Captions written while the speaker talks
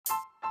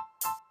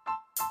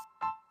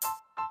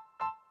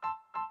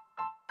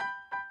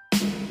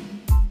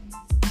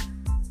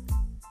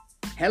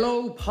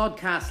Hello,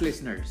 podcast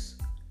listeners.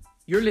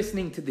 You're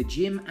listening to the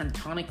Gym and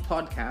Tonic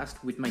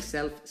podcast with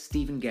myself,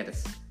 Stephen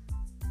Geddes.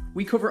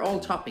 We cover all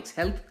topics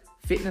health,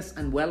 fitness,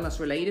 and wellness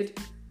related.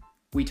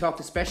 We talk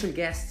to special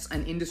guests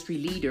and industry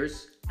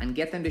leaders and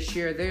get them to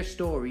share their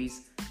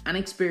stories and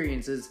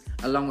experiences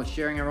along with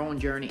sharing our own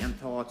journey and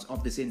thoughts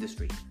of this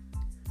industry.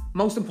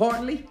 Most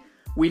importantly,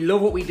 we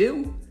love what we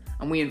do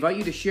and we invite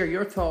you to share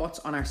your thoughts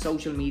on our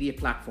social media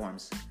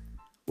platforms.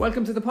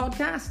 Welcome to the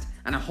podcast,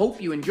 and I hope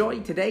you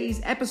enjoyed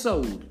today's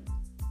episode.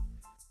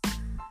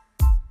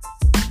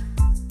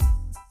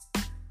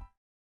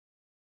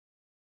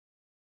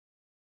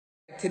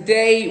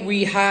 Today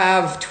we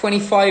have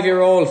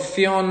 25-year-old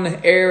Fionn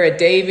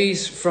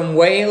Davies from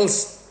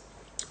Wales,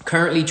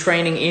 currently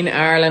training in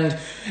Ireland,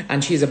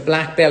 and she's a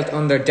black belt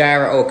under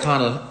Darragh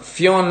O'Connell.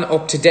 Fionn,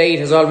 up to date,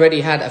 has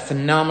already had a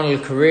phenomenal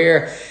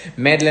career,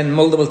 medaling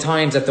multiple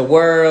times at the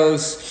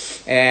Worlds,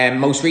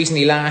 most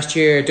recently last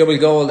year, double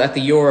gold at the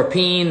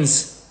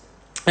Europeans,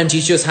 and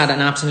she's just had an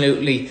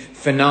absolutely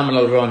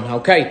phenomenal run.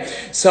 Okay,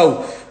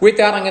 so with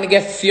that, I'm going to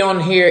get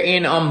Fionn here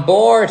in on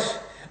board,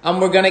 and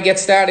we're going to get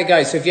started,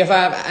 guys. So if you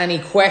have any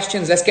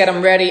questions, let's get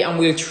them ready, and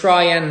we'll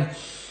try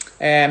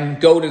and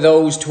go to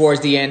those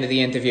towards the end of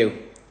the interview.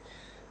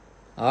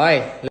 All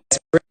right, let's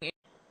bring in.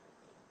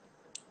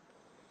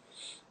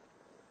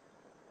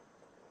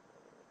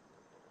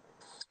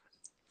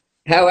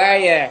 How are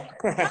you?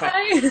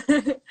 Hi.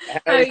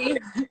 How are you?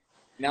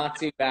 Not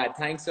too bad.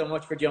 Thanks so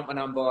much for jumping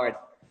on board.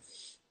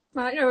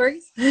 No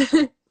worries.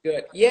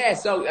 Good. Yeah,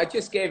 so I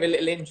just gave a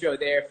little intro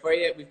there for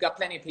you. We've got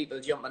plenty of people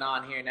jumping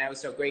on here now,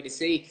 so great to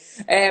see.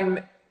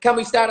 Can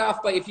we start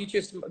off by, if you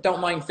just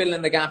don't mind filling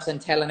in the gaps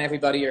and telling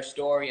everybody your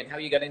story and how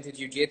you got into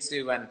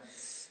Jiu-Jitsu, and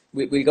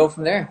we'll go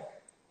from there.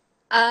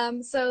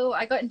 So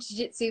I got into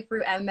Jiu-Jitsu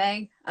through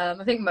MMA.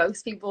 I think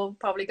most people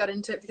probably got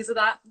into it because of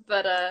that.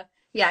 But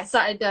yeah, I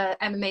started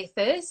MMA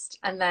first,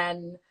 and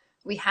then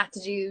we had to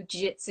do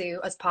Jiu-Jitsu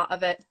as part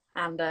of it,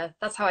 and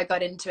that's how I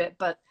got into it.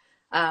 But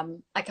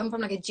I come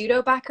from like a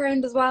judo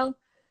background as well,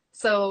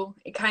 so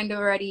it kind of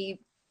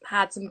already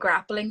had some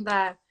grappling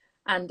there,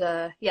 and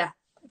yeah,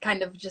 it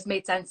kind of just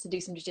made sense to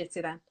do some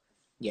Jiu-Jitsu then.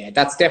 Yeah,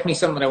 that's definitely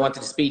something I wanted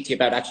to speak to you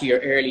about, actually, your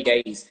early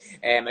days.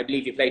 I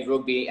believe you played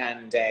rugby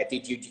and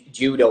did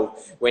judo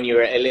when you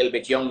were a little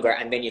bit younger,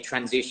 and then you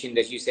transitioned,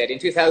 as you said, in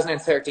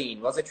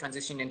 2013. Was it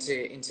transitioned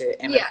into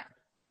MMA?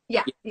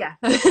 Yeah.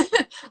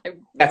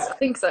 I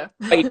think so.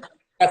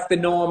 That's the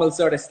normal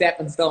sort of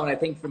stepping stone, I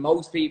think, for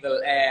most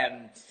people.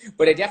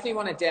 But I definitely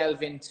want to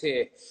delve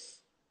into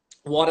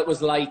what it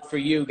was like for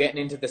you getting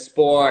into the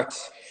sport.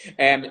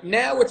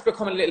 Now it's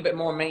becoming a little bit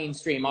more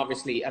mainstream,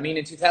 obviously. I mean,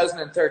 in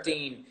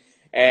 2013...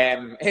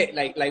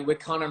 like with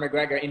Conor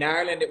McGregor in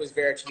Ireland, it was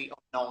virtually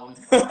unknown,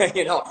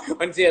 you know,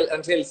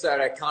 until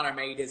sort of Conor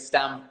made his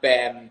stamp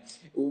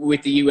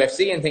with the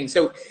UFC and things.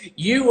 So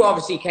you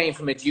obviously came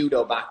from a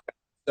judo background,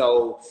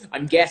 so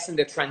I'm guessing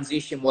the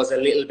transition was a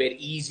little bit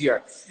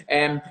easier.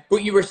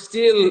 But you were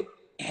still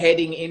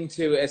heading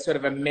into a sort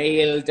of a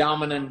male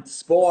dominant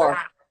sport.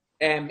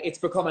 It's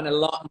becoming a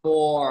lot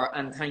more,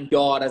 and thank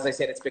God, as I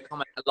said, it's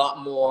becoming a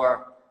lot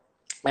more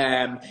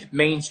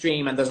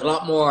mainstream, and there's a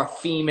lot more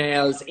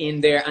females in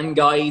there and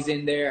guys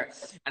in there,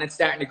 and it's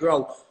starting to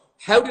grow.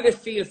 How did it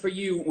feel for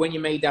you when you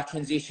made that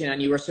transition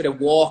and you were sort of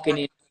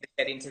walking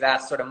into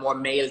that sort of more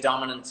male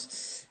dominant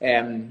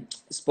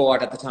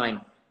sport at the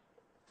time?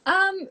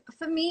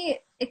 For me,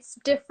 it's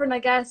different, I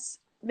guess,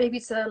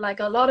 maybe to like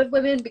a lot of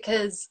women,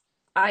 because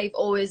I've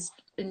always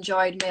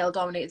enjoyed male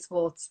dominated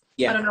sports.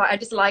 I don't know, I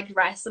just liked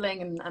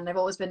wrestling, and I've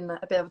always been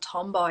a bit of a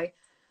tomboy.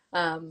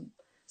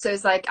 So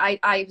it's like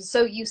I was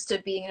so used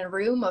to being in a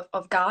room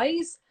of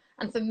guys,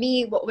 and for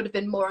me, what would have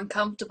been more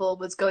uncomfortable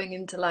was going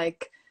into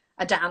like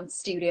a dance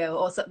studio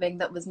or something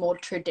that was more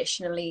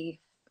traditionally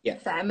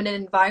feminine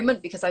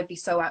environment, because I'd be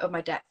so out of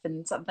my depth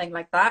and something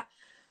like that.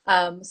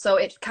 So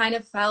it kind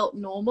of felt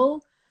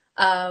normal,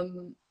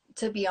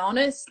 to be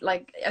honest.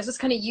 Like, I was just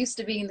kind of used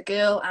to being the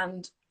girl,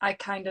 and I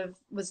kind of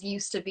was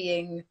used to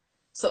being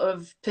sort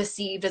of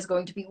perceived as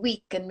going to be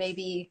weak and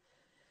maybe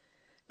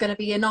going to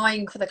be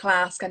annoying for the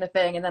class kind of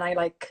thing, and then I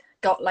like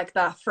got like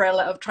that thrill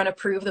of trying to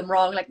prove them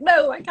wrong, like,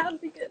 no, I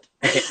can't be good.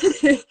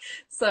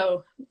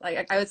 So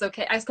like I was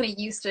okay, I was kind of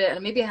used to it,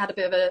 and maybe I had a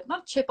bit of a,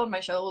 not chip on my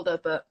shoulder,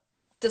 but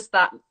just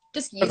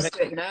used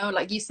to it, you know,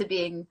 like used to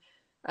being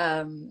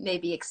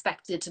maybe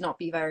expected to not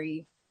be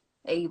very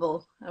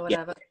able or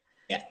whatever.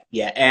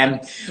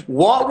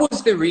 What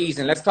was the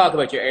reason? Let's talk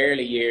about your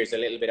early years a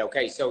little bit.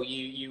 Okay, so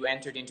you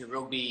entered into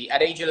rugby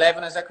at age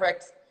 11, is that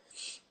correct?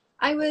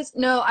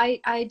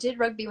 I did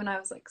rugby when I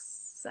was like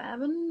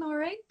 7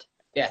 or 8.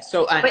 Yeah,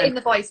 so but in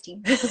the boys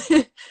team.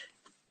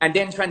 And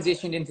then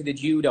transitioned into the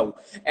judo.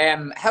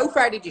 How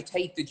far did you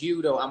take the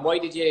judo, and why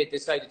did you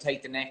decide to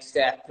take the next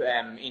step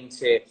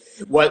into,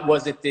 what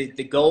was it,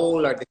 the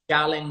goal or the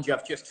challenge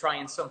of just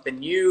trying something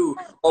new,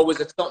 or was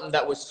it something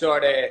that was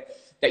sort of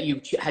that you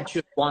had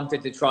just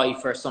wanted to try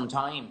for some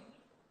time?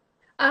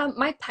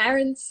 My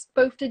parents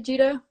both did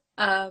judo.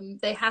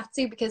 They had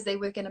to because they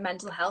work in a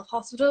mental health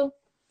hospital.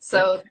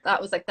 So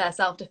that was like their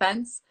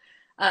self-defense.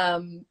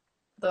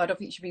 Though I don't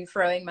think you should be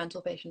throwing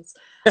mental patients.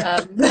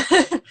 Yeah,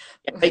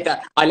 take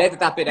that. I let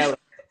that bit out.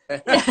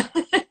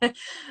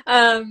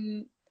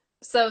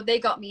 So they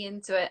got me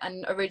into it,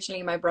 and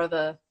originally my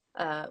brother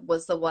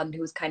was the one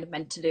who was kind of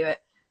meant to do it,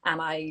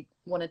 and I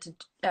wanted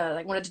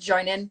to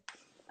join in.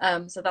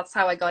 So that's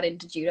how I got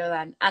into judo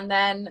then. And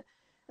then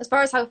as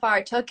far as how far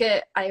I took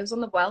it, I was on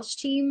the Welsh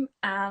team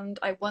and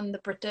I won the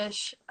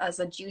British as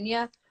a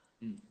junior.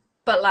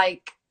 But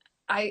like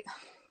I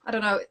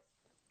don't know,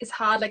 it's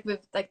hard, like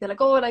with like they're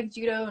like, oh, like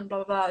judo and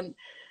blah blah blah, and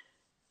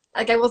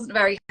like I wasn't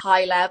very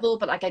high level,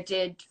 but like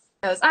I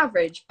was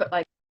average, but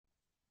like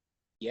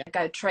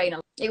I would train.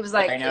 It was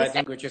like, I know, I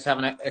think we're just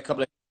having a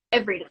couple of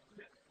every day.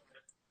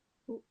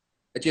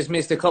 I just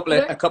missed a couple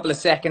of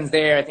seconds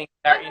there. I think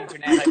our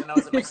internet, I don't know,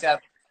 is it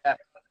myself,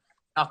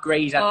 not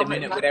great at the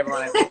minute with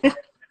everyone.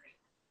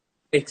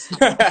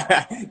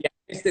 Yeah,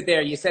 missed it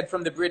there. You said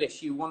from the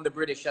British, you won the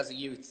British as a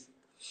youth.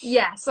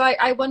 Yeah, so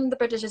I won the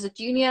British as a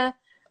junior,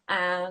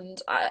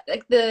 and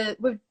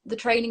with the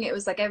training, it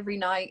was like every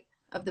night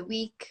of the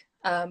week.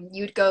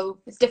 You'd go.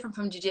 It's different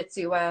from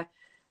jiu-jitsu where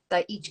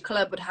that each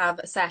club would have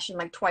a session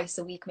like twice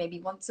a week, maybe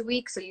once a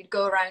week. So you'd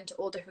go around to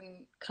all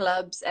different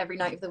clubs every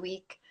night of the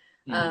week.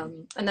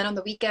 And then on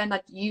the weekend,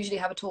 I'd usually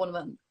have a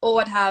tournament,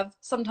 or I'd have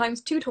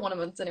sometimes 2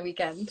 tournaments in a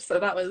weekend. So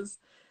that was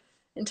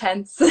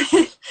intense.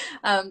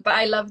 But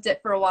I loved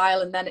it for a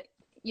while, and then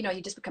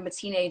you just become a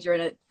teenager,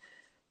 and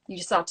you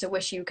just start to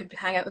wish you could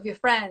hang out with your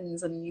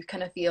friends, and you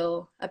kind of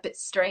feel a bit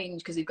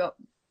strange because you've got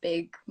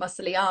big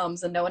muscly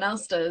arms and no one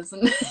else does,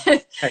 and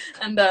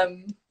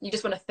and you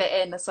just want to fit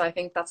in. So I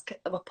think that's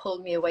what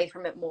pulled me away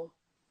from it more.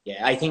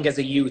 Yeah, I think as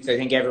a youth, I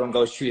think everyone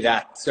goes through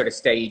that sort of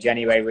stage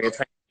anyway, where you're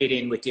trying to fit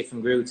in with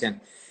different groups,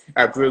 and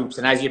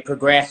as you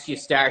progress, you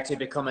start to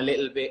become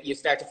you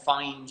start to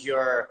find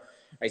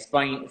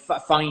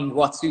find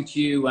what suits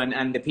you,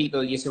 and the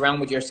people you surround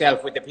with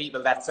yourself with the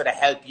people that sort of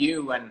help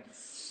you and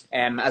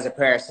as a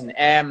person.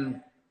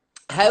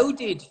 How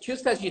did,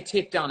 just as you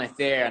tipped on it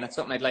there, and it's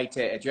something I'd like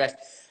to address,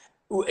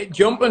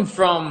 jumping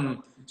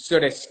from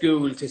sort of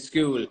school to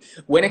school,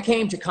 when it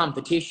came to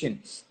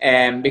competition,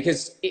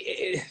 because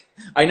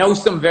I know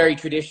some very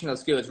traditional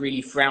schools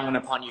really frown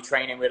upon you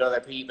training with other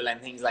people and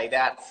things like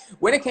that.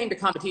 When it came to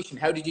competition,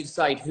 how did you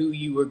decide who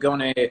you were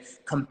going to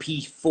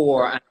compete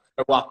for and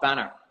for what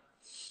banner?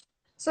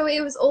 So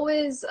it was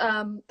always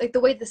like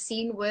the way the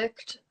scene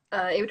worked.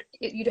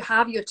 You'd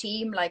have your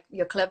team, like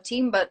your club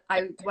team, but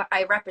I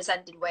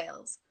represented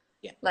Wales.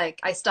 Yeah. Like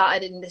I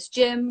started in this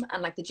gym,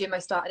 and like the gym I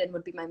started in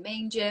would be my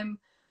main gym.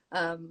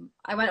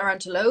 I went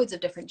around to loads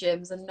of different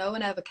gyms, and no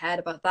one ever cared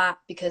about that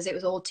because it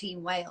was all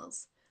Team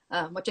Wales,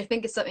 which I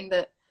think is something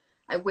that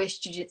I wish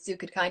Jiu-Jitsu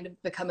could kind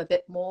of become a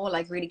bit more,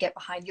 like really get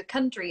behind your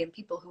country and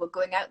people who are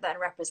going out there and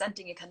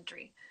representing your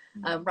country,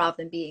 rather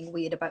than being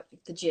weird about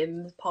the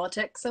gym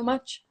politics so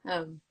much.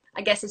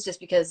 I guess it's just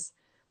because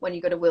when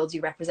you go to Worlds,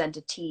 you represent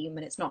a team,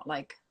 and it's not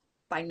like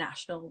by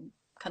national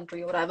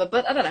country or whatever.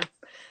 But I don't know.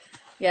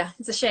 Yeah,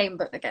 it's a shame,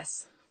 but I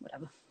guess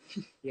whatever.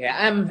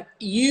 Yeah.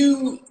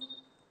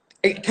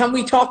 Can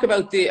we talk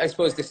about I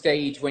suppose the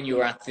stage when you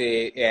were at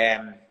the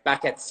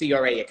back at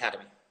CRA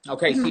Academy?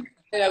 Okay, so you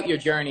started out your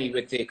journey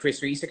with the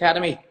Chris Reese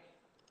Academy.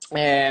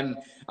 Am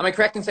I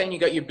correct in saying you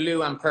got your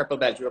blue and purple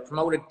belt? You were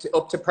promoted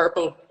up to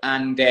purple,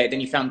 and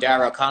then you found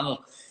Darragh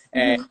O'Connell,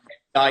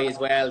 guy as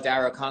well,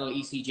 Darragh O'Connell,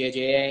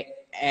 ECJJA,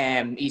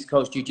 East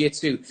Coast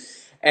Jiu-Jitsu.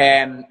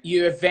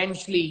 You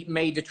eventually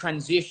made the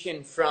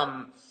transition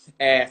from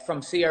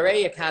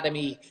CRA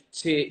Academy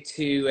to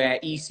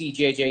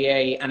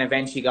ECJJA, and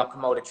eventually got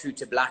promoted through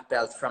to black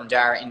belt from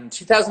Darragh in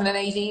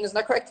 2018. Isn't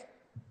that correct?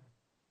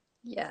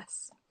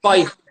 Yes.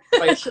 Five.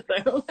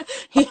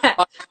 Yeah.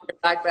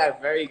 Black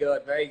belt. Very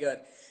good. Very good.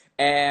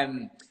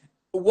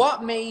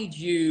 What made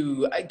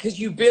you? Because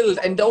you build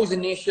in those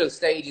initial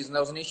stages, in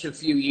those initial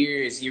few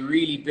years, you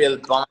really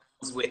build bonds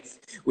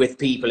with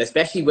people,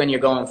 especially when you're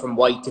going from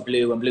white to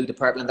blue and blue to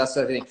purple and that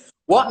sort of thing.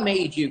 What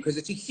made you? Because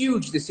it's a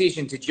huge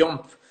decision to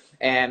jump.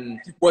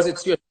 Was it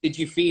just, did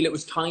you feel it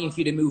was time for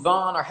you to move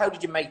on, or how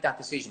did you make that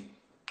decision?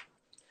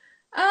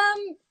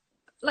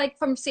 Like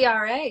from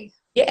CRA.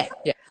 Yeah.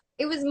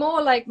 It was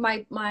more like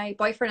my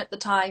boyfriend at the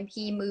time,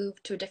 he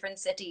moved to a different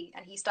city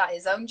and he started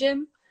his own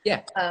gym.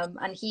 Yeah.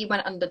 And he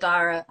went under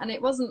Darragh, and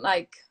it wasn't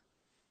like,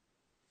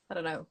 I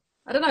don't know,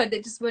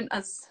 they just weren't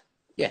as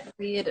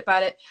weird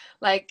about it.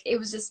 Like it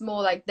was just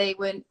more like they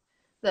went,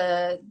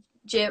 the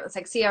gym, it's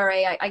like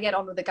CRA, I get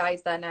on with the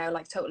guys there now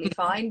like totally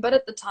fine, but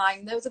at the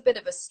time there was a bit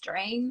of a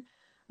strain.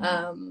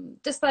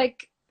 Just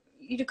like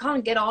you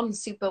can't get on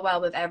super well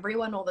with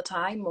everyone all the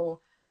time, or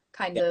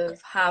kind of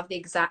have the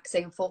exact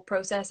same thought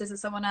processes as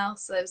someone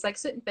else. So there was like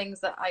certain things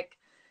that like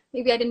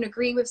maybe I didn't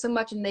agree with so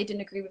much, and they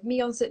didn't agree with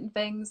me on certain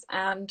things,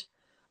 and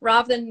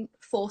rather than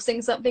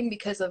forcing something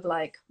because of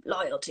like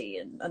loyalty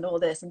and all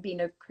this and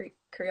being a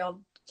Ffion,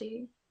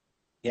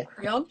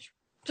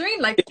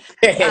 like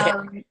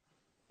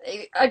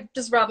I'd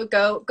just rather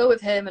go with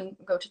him and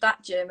go to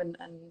that gym,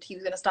 and he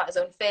was going to start his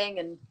own thing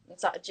and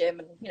start a gym,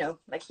 and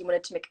like he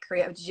wanted to make a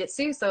career out of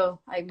jiu-jitsu, so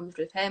I moved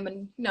with him,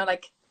 and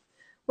like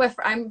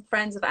I'm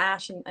friends with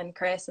Ash and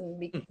Chris,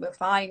 and we're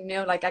fine, you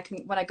know, like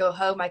when I go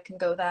home, I can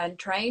go there and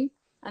train,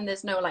 and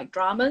there's no like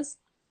dramas.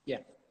 Yeah.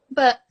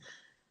 But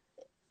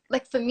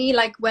like for me,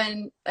 like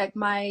when like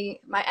my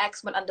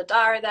ex went under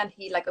Darragh, then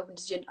he like opened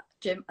his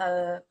gym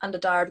under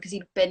Darragh because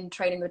he'd been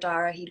training with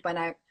Darragh. He'd went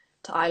out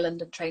to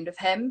Ireland and trained with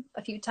him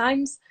a few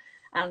times,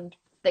 and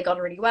they got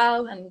on really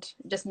well, and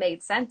it just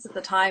made sense at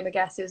the time. I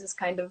guess it was this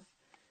kind of,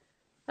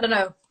 I don't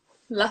know,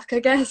 luck, I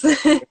guess.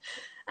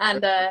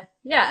 And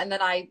yeah, and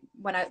then I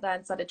went out there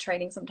and started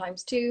training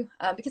sometimes too,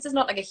 because it's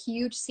not like a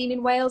huge scene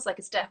in Wales. Like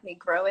it's definitely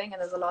growing,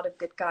 and there's a lot of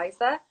good guys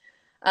there,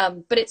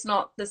 but it's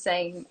not the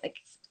same like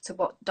to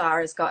what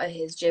Darragh's got at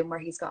his gym, where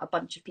he's got a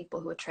bunch of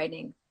people who are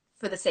training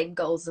for the same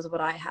goals as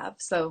what I have.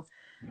 So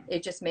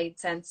it just made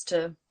sense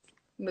to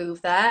move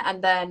there.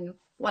 And then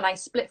when I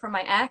split from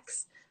my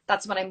ex,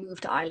 that's when I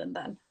moved to Ireland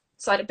then.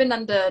 So I'd been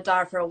under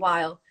Darragh for a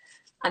while,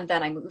 and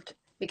then I moved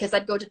because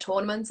I'd go to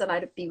tournaments and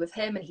I'd be with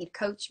him and he'd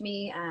coach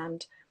me,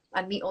 and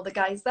I'd meet all the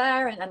guys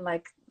there, and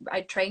like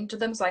I'd train to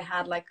them. So I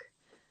had like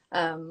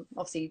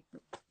obviously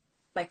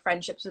like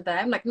friendships with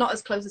them, like not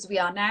as close as we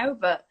are now,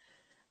 but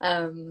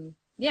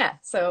yeah,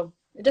 so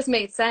it just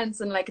made sense,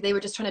 and like they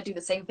were just trying to do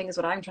the same thing as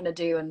what I'm trying to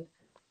do, and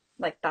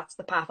like that's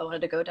the path I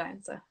wanted to go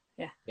down. So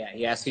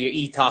yeah, so your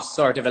ethos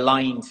sort of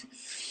aligned.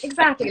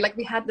 Exactly, like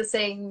we had the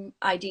same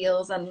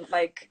ideals and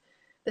like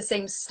the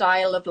same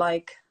style of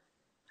like,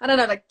 I don't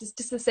know, like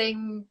just the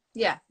same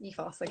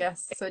ethos, I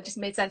guess. So it just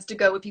made sense to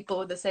go with people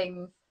with the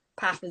same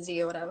path as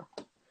you or whatever.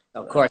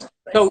 Of course.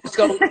 So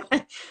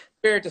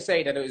fair to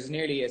say that it was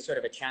nearly a sort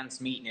of a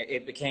chance meeting.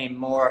 It became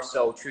more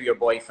so through your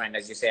boyfriend,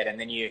 as you said, and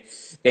then you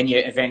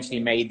eventually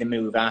made the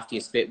move after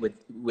you split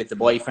with the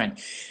boyfriend.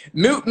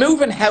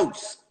 Moving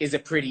house is a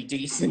pretty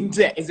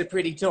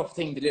tough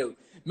thing to do.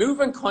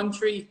 Moving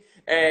country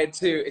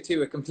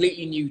to a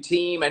completely new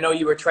team. I know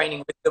you were training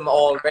with them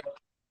already,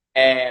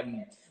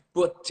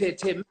 but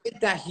to make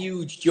that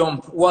huge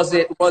jump, was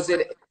it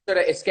sort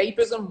of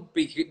escapism,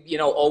 you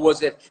know, or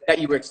was it that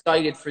you were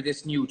excited for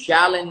this new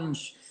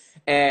challenge?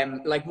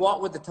 Like,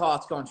 what were the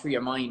thoughts going through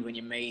your mind when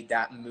you made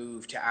that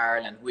move to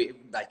Ireland?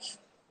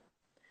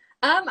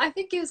 I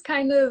think it was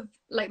kind of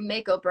like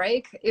make or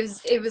break.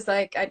 It was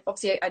like I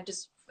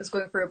just was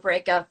going through a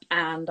breakup,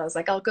 and I was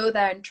like, I'll go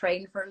there and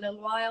train for a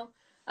little while,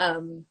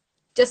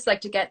 just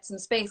like to get some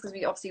space, because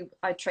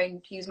I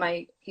trained. He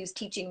was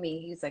teaching me.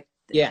 He's like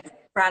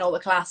ran all the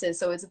classes,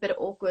 so it was a bit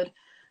awkward.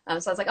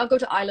 So I was like, I'll go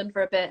to Ireland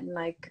for a bit and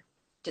like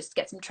just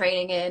get some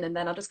training in, and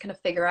then I'll just kind of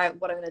figure out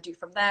what I'm going to do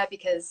from there,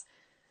 because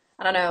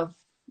I don't know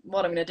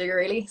what I'm going to do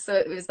really. So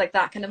it was like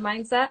that kind of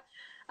mindset.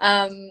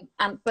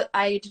 But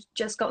I'd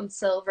just gotten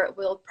silver at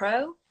World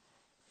Pro,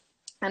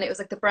 and it was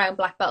like the brown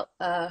black belt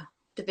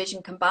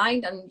division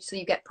combined, and so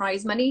you get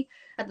prize money.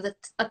 At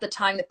the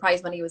time the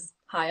prize money was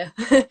higher.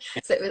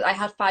 So I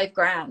had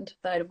 $5,000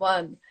 that I'd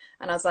won,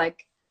 and I was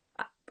like,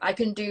 I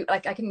can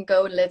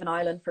go and live in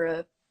Ireland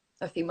for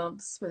a few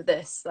months with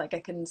this. Like I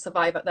can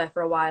survive up there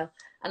for a while.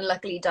 And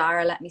luckily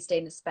Darragh let me stay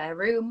in his spare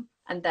room,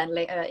 and then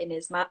later in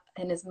his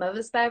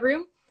mother's spare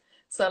room.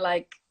 So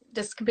like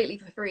just completely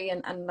for free,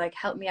 and like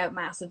helped me out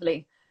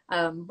massively,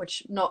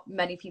 which not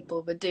many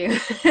people would do.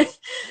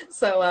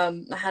 So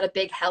I had a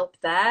big help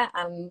there,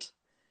 and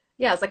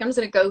yeah, I was like, I'm just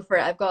gonna go for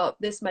it. I've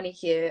got this money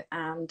here,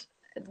 and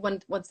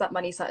once that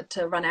money started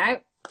to run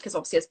out, because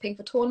obviously I was paying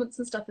for tournaments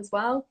and stuff as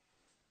well,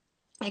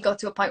 it got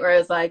to a point where I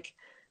was like,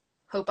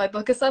 hope I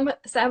book a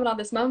seminar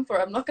this month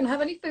or I'm not going to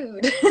have any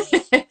food.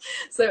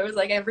 So it was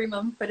like every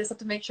month I just had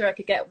to make sure I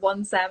could get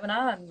one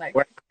seminar and like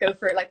go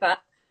for it like that.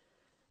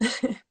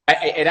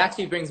 It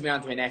actually brings me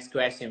on to my next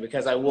question,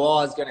 because I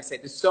was going to say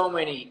there's so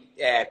many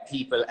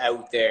people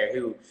out there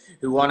who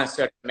want to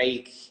sort of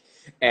make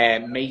a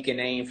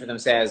name for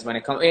themselves when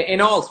it comes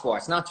in all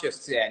sports, not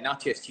just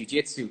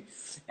jiu-jitsu,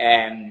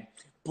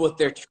 but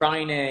they're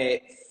trying to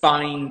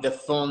find the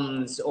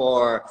funds,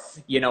 or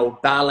you know,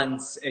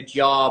 balance a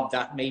job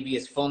that maybe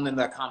is funding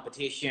their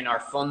competition or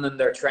funding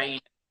their training.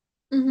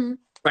 Mm-hmm.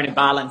 Trying to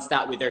balance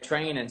that with their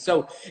training.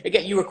 So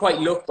again, you were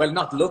quite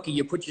not lucky.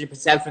 You put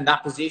yourself in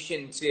that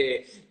position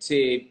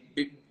to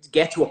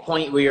get to a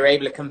point where you're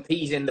able to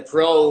compete in the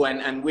pro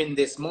and win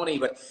this money.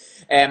 But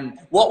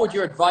what would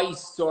your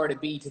advice sort of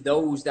be to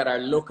those that are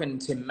looking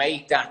to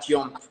make that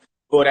jump,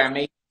 but are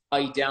maybe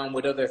tied down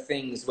with other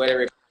things,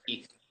 whether it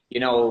be, you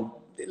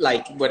know,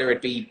 like whether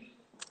it be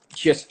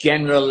just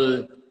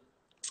general,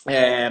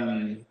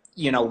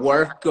 you know,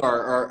 work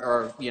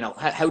or you know,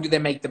 how do they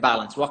make the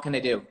balance? What can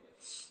they do?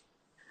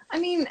 I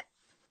mean,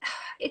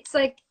 it's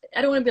like,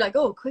 I don't want to be like,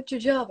 oh, quit your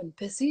job and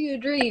pursue your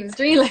dreams.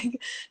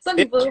 Like some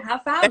people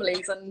have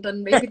families,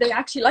 and maybe they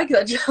actually like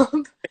that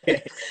job.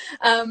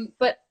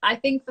 But I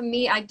think for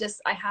me, I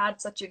had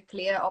such a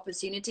clear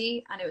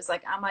opportunity, and it was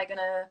like, am I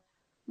gonna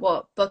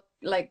what am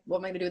I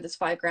gonna do with this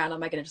 $5,000?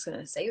 Am I just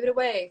gonna save it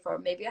away for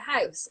maybe a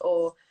house,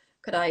 or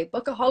could I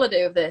book a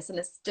holiday with this? And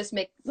it's just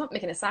not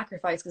making a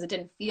sacrifice, because it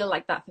didn't feel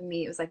like that for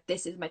me. It was like,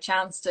 this is my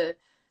chance to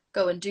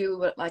go and do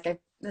what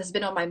this has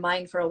been on my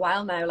mind for a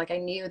while now. Like I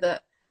knew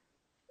that,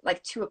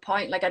 like to a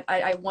point, like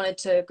I wanted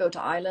to go to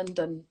Ireland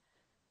and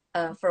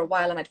for a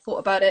while, and I'd thought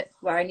about it,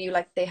 where I knew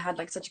like they had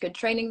like such good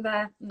training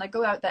there, and I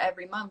go out there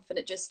every month, and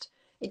it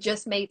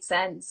just made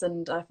sense.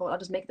 And I thought I'll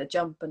just make the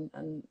jump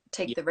and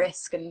take the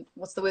risk, and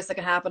what's the worst that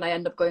can happen? I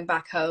end up going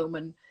back home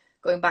and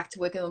going back to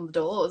working on the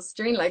doors,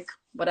 doing like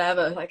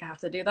whatever, like I have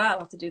to do that, I'll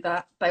have to do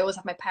that. But I always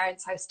have my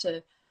parents' house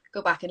to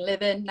go back and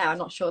live in. Now I'm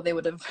not sure they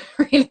would have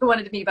really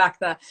wanted me back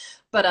there,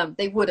 but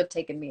they would have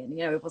taken me in,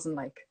 you know. It wasn't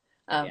like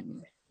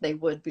they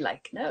would be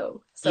like,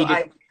 no. So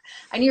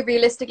I knew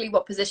realistically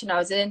what position I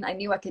was in. I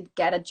knew I could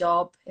get a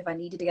job if I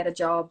needed to get a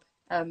job.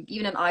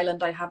 Even in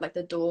Ireland, I have like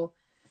the door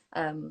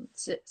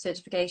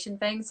certification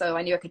thing, so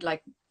I knew I could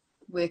like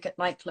work at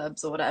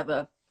nightclubs or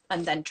whatever,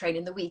 and then train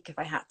in the week if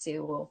I had to.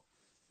 Or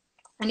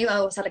I knew I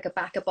always had like a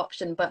backup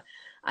option, but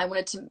I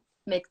wanted to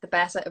make the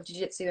best out of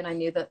jiu-jitsu, and I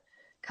knew that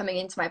coming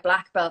into my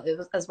black belt, it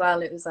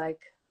was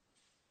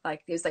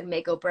like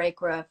make or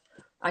break, where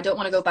I don't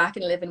want to go back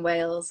and live in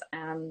Wales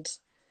and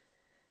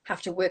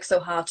have to work so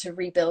hard to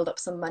rebuild up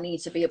some money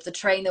to be able to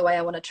train the way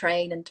I want to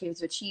train and to be able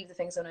to achieve the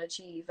things I want to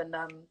achieve. And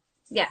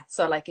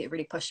so like it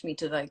really pushed me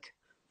to like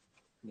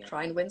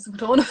try and win some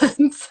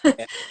tournaments.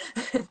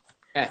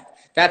 Yeah,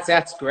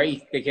 that's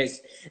great,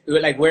 because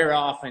like we're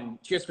often,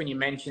 just when you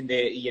mentioned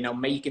the, you know,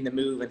 making the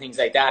move and things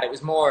like that, it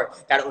was more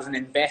that it was an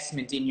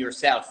investment in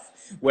yourself,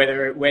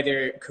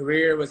 whether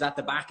career was at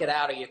the back of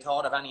that or you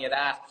thought of any of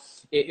that.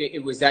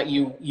 It was that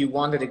you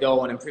wanted to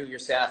go and improve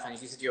yourself, and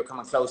as you said, you're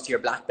coming close to your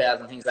black belt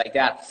and things like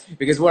that,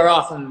 because we're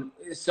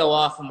so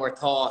often we're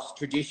taught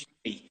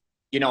traditionally,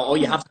 you know, oh,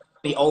 you have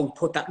to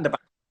put that in the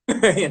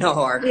back, you know,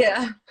 or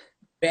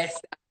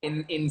invest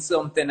in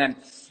something. And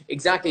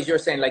exactly as you're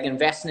saying, like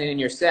investing in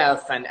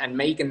yourself and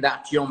making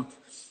that jump,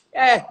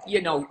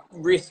 you know,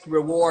 risk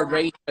reward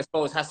rate, I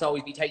suppose, has to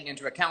always be taken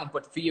into account.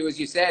 But for you, as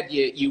you said,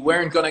 you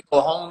weren't going to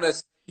go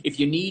homeless. If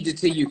you needed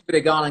to, you could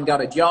have gone and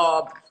got a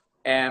job.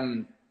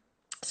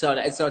 So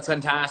it's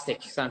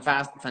fantastic.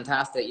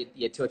 Fantastic.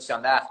 You touched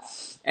on that.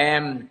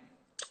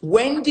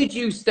 When did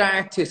you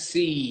start to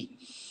see,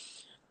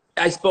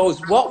 I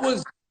suppose,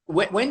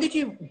 when did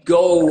you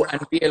go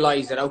and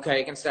realize that,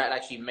 okay, I can start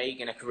actually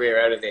making a career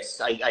out of this?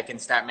 I can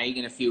start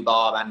making a few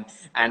bob,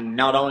 and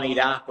not only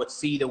that, but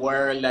see the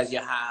world as you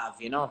have,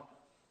 you know?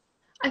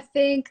 I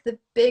think the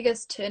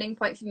biggest turning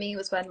point for me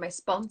was when my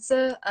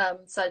sponsor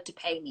started to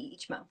pay me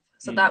each month.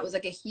 So that was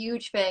like a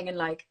huge thing, and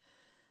like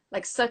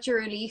such a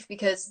relief,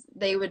 because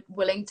they were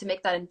willing to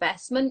make that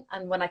investment.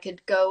 And when I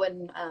could go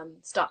and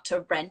start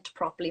to rent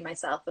properly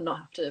myself and not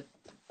have to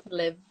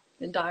live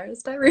in Darragh's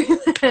spare room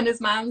and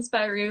his mom's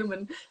spare room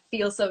and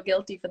feel so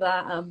guilty for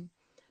that,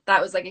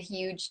 that was like a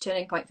huge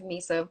turning point for me.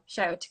 So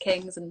shout out to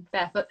Kings and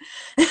Barefoot.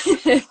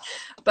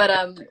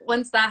 But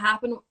once that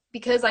happened,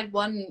 because I'd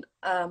won,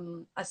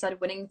 I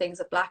started winning things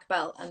at black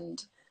belt,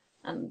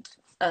 and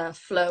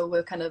Flow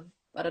were kind of,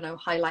 I don't know,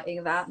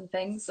 highlighting that and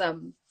things.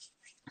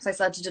 So I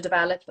started to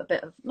develop a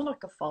bit of, not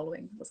like a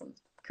following, it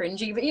wasn't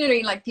cringy, but you know what I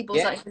mean, like people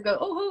started to go,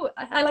 oh,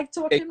 I like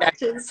to watch your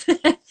matches.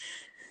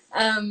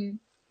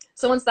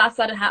 So once that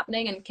started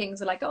happening, and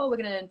Kings were like, oh, we're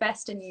going to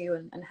invest in you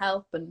and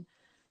help, and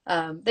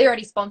they were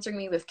already sponsoring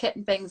me with kit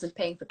and things and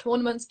paying for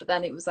tournaments, but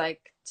then it was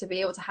like to be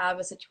able to have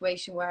a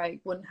situation where I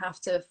wouldn't have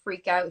to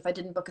freak out if I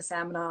didn't book a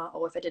seminar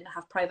or if I didn't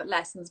have private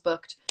lessons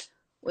booked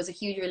was a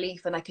huge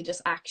relief, and I could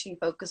just actually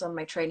focus on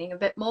my training a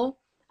bit more.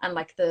 And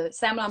like the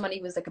seminar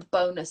money was like a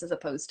bonus as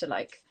opposed to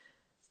like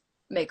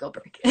make or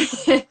break.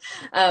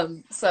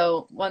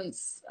 So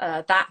once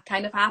that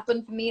kind of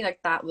happened for me,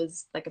 like that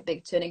was like a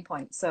big turning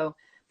point. So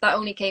that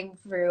only came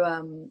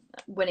through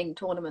winning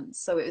tournaments.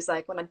 So it was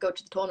like when I'd go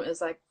to the tournament, it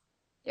was like,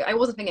 I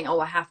wasn't thinking,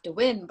 oh, I have to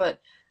win, but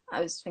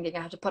I was thinking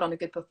I have to put on a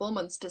good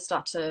performance to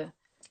start to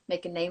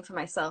make a name for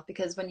myself.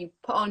 Because when you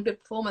put on good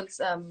performance,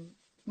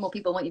 more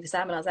people want you for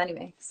seminars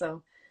anyway.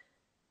 So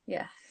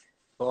yeah.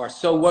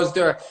 So was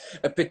there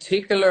a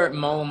particular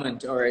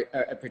moment or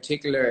a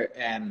particular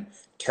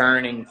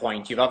turning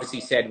point? You've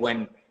obviously said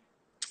when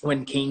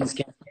Kings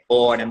came on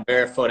board and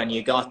Barefoot, and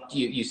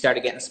you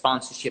started getting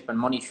sponsorship and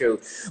money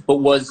through, but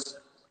was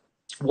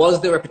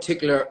there a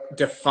particular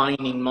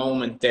defining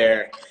moment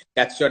there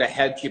that sort of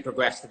helped you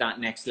progress to that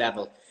next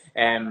level?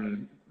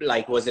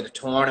 Like, was it a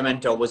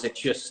tournament, or was it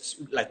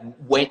just like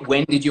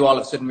when did you all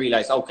of a sudden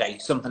realize, okay,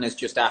 something is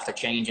just after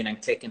changing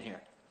and clicking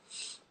here?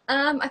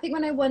 I think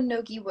when I won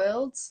Nogi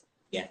Worlds,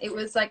 it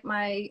was like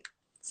my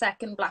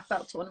second black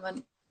belt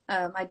tournament.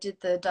 I did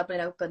the Dublin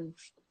Open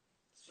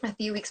a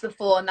few weeks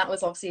before, and that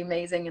was obviously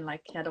amazing, and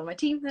like I had all my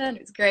team there and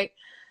it was great.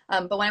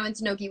 But when I went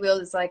to Nogi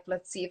Worlds, it's like,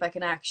 let's see if I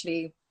can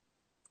actually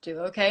do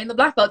okay in the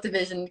black belt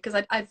division, because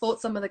I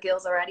fought some of the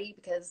girls already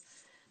because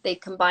they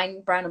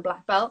combined brown and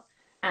black belt,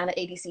 and at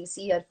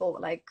ADCC I'd fought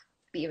like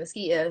Bia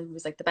Mosquito, who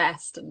was like the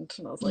best, and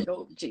I was like,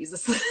 oh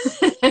Jesus.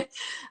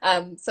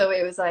 So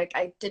it was like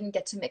I didn't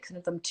get to mix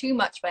with them too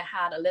much, but I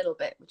had a little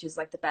bit, which is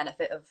like the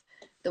benefit of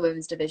the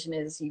women's division,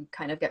 is you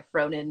kind of get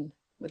thrown in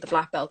with the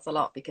black belts a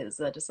lot because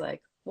they're just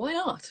like, why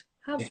not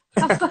have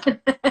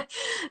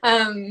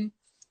fun.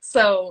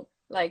 So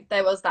like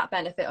there was that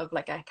benefit of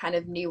like I kind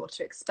of knew what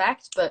to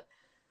expect, but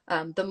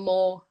the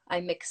more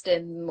I mixed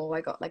in, the more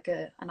I got like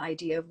an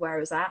idea of where I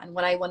was at. And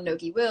when I won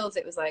Nogi Worlds,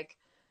 it was like,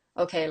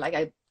 okay,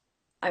 like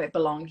I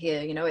belong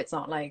here, you know. It's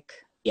not like,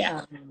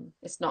 Yeah.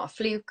 it's not a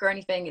fluke or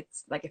anything.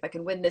 It's like, if I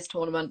can win this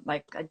tournament,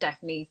 like I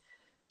definitely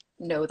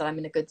know that I'm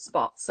in a good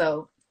spot.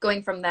 So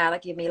going from there,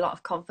 like, gave me a lot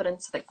of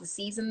confidence like the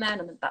season then,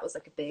 and that was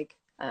like a big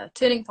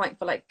turning point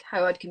for like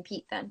how I'd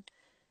compete then.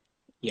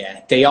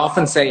 Yeah, they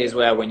often say as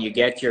well, when you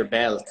get your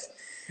belt,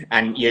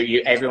 and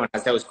everyone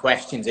has those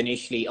questions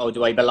initially, oh,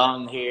 do I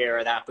belong here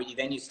or that? But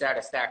then you start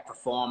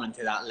performing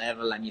to that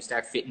level, and you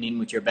start fitting in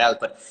with your belt.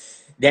 But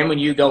then when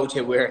you go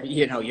to where,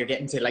 you know, you're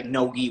getting to like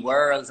Nogi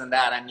Worlds and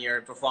that, and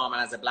you're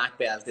performing as a black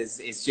belt,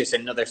 is just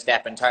another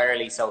step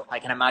entirely. So I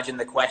can imagine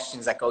the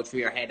questions that go through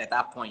your head at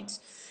that point.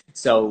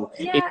 So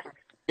Yeah,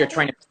 you're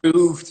trying to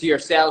prove to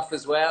yourself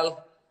as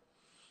well.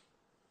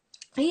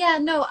 yeah,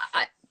 no,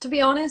 to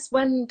be honest,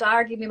 when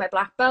Darragh gave me my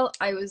black belt,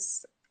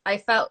 I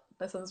felt,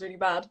 that sounds really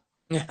bad.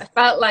 I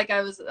felt like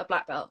I was a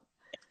black belt.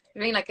 I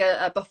mean, like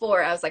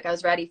before, I was like, I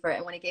was ready for it.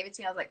 And when he gave it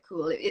to me, I was like,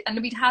 cool.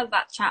 And we'd had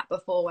that chat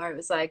before where it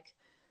was like,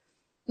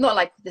 not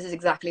like, this is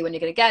exactly when you're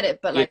going to get it,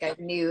 but like, I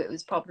knew it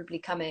was probably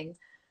coming,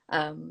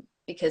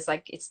 because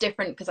like, it's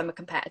different because I'm a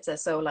competitor.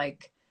 So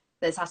like,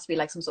 there has to be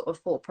like some sort of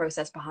thought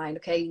process behind,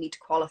 okay, you need to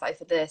qualify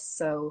for this.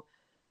 So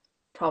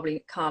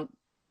probably can't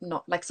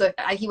not like, so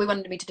he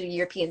wanted me to do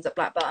Europeans at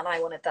black belt, and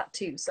I wanted that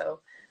too. So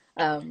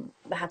there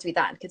had to be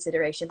that in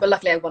consideration. But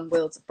luckily I won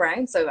Worlds at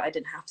brown, so I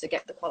didn't have to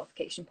get the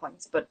qualification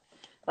points. But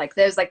like,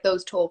 there's like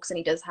those talks, and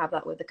he does have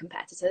that with the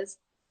competitors.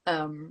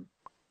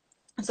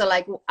 So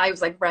like, I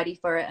was like ready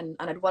for it, and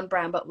I'd won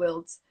brown belt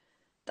Worlds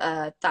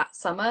that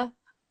summer.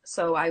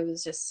 So I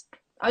was just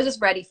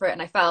ready for it,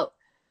 and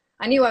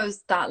I knew I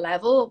was that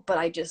level, but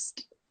I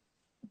just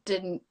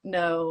didn't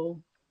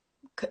know,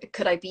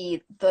 could I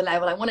be the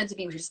level I wanted to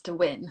be, which is to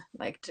win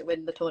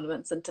the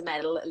tournaments and to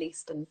medal at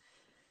least. And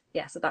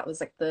yeah, so that was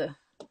like the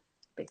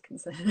big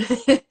concern.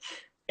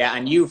 Yeah,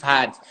 and you've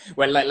had,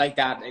 well, like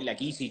that, like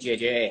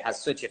ECJJA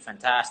has such a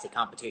fantastic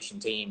competition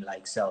team,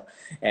 like, so,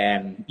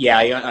 yeah,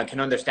 I can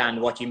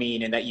understand what you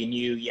mean, and that you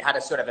knew you had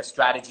a sort of a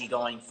strategy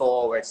going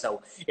forward,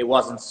 so it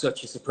wasn't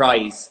such a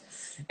surprise.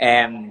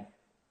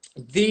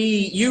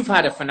 You've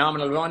had a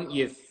phenomenal run.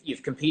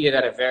 You've competed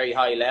at a very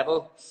high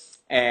level.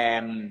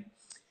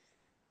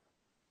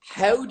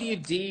 How do you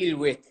deal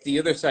with the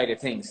other side of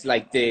things,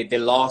 like the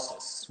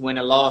losses, when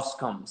a loss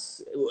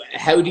comes?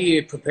 How do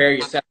you prepare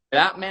yourself for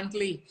that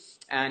mentally?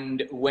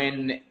 And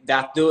when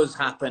that does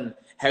happen,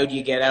 how do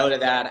you get out of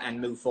that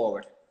and move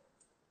forward?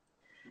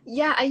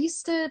 Yeah, I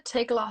used to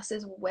take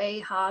losses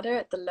way harder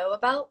at the lower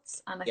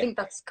belts, and I think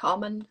that's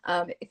common.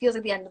 It feels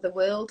like the end of the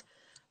world.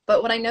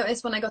 But what I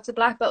noticed when I got to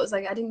black belt was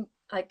like, I didn't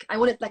like, I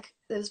wanted like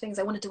those things.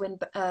 I wanted to win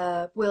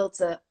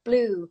worlds at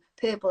blue,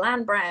 purple,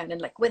 and brown,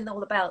 and like win all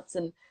the belts,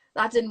 and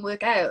that didn't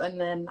work out.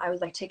 And then I was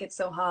like taking it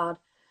so hard,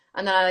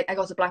 and then I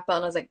got to black belt,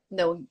 and I was like,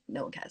 no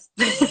one cares.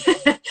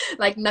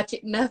 Like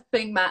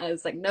nothing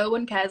matters. Like, no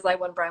one cares I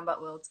won brown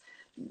belt worlds.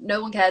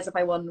 No one cares if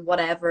I won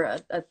whatever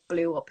at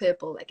blue or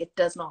purple. Like, it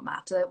does not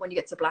matter. When you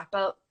get to black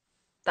belt,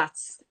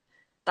 that's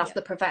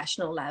the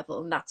professional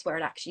level, and that's where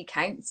it actually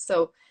counts.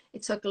 So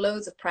it took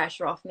loads of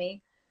pressure off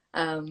me,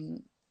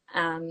 and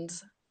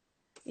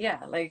yeah,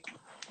 like,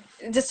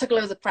 it just took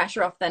loads of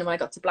pressure off then when I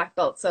got to black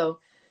belt. So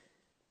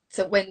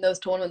to win those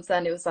tournaments,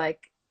 then it was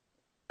like,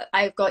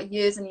 I've got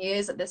years and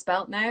years at this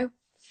belt now.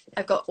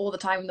 I've got all the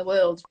time in the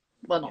world.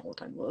 Well, not all the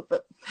time in the world,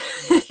 but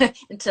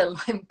until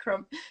I'm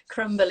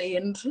crumbly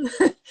and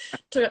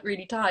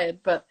really tired.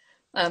 But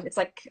it's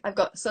like, I've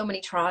got so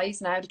many tries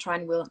now to try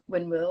and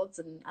win worlds,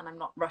 and I'm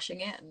not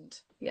rushing it. And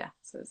yeah,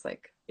 so it's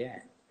like, yeah.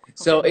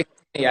 So it's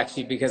funny,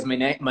 actually, because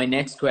my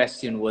next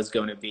question was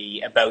going to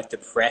be about the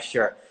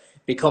pressure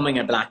becoming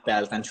a black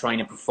belt and trying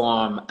to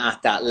perform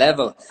at that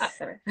level.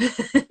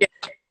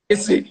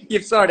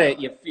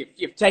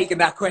 You've taken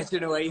that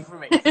question away from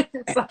me.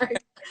 Sorry.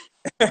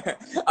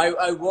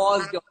 I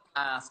was going to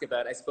ask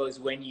about, I suppose,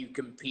 when you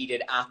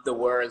competed at the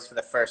Worlds for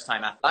the first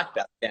time at black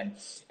belt then.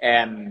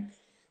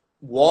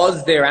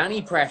 Was there any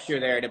pressure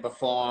there to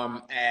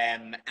perform?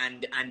 And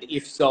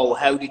if so,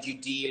 how did you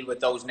deal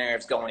with those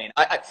nerves going in?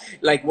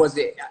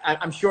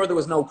 I'm sure there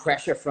was no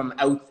pressure from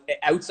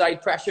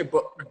outside pressure,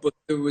 but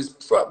there was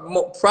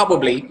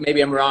probably,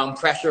 maybe I'm wrong,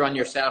 pressure on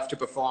yourself to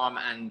perform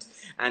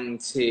and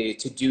to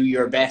do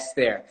your best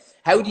there.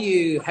 How do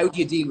you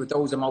deal with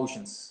those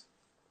emotions?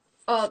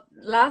 Oh,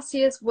 last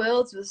year's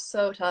Worlds was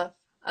so tough.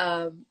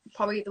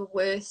 Probably the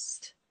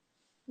worst.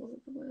 Was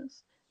it the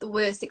worst? The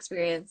worst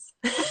experience.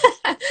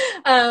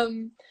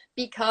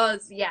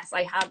 Because yes,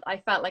 I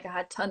felt like I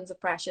had tons of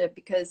pressure,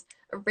 because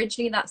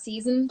originally that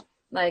season,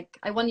 like,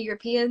 I won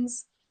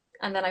Europeans,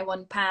 and then I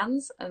won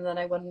Pans, and then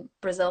I won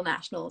Brazil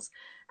Nationals,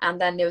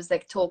 and then there was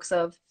like talks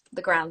of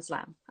the Grand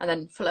Slam, and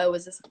then Flo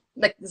was just,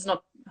 like, this is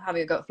not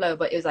having a go at Flo,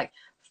 but it was like,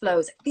 Flo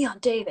was like, Fionn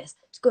Davies,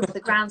 she's going for the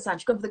Grand Slam,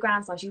 she's going for the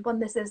Grand Slam, she won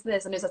this, and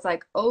it was just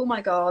like, oh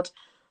my god,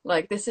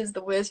 like, this is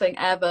the worst thing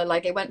ever.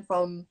 Like, it went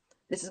from,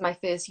 this is my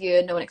first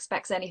year, no one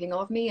expects anything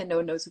of me, and no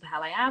one knows who the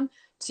hell I am,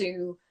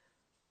 to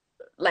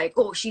like,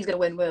 oh, she's gonna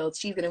win worlds,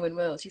 she's gonna win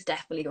worlds, she's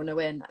definitely gonna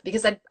win,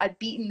 because I'd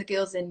beaten the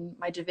girls in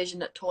my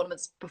division at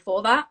tournaments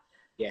before that.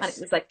 Yes. And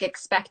it was like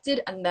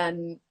expected, and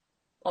then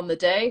on the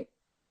day,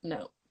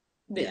 no,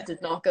 it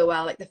did not go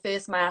well. Like the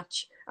first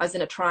match, I was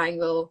in a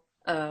triangle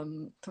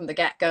from the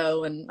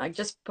get-go, and I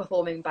just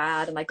performing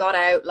bad, and I got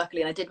out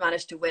luckily, and I did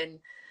manage to win.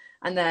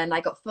 And then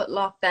I got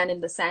footlocked then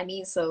in the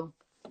semis, so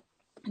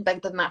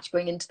like the match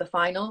going into the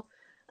final,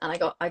 and I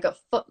got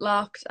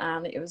footlocked,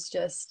 and it was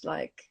just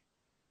like,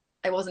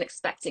 I wasn't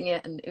expecting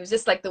it, and it was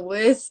just like the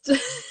worst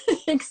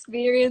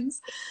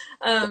experience.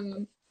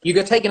 You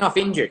got taken off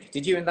injured,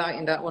 did you, in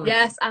that one?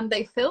 Yes, and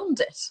they filmed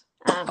it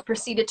and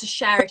proceeded to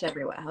share it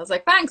everywhere. I was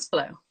like, thanks,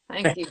 Flo.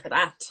 Thank you for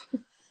that.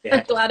 Yeah.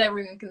 I'm glad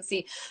everyone can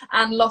see.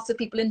 And lots of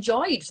people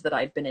enjoyed that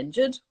I'd been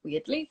injured,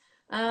 weirdly.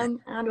 And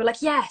were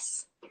like,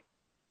 yes,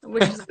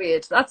 which is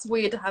weird. That's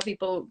weird to have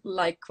people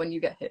like when you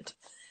get hit.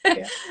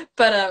 Yeah.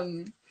 But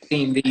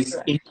seeing these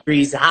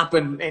injuries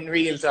happen in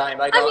real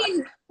time. I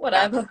mean,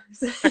 whatever.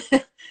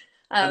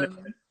 That's,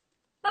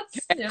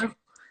 you know.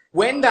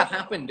 When that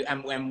happened,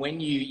 and when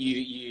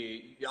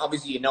you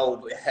obviously, you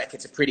know, heck,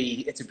 it's a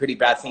pretty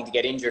bad thing to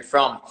get injured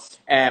from.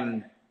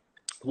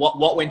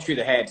 What went through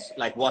the head?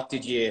 Like, what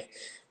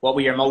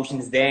were your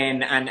emotions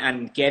then,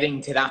 and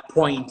getting to that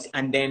point,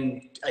 and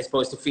then I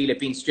suppose to feel it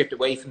being stripped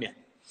away from you?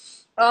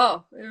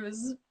 Oh, it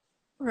was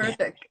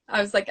horrific.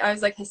 I was like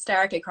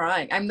hysterically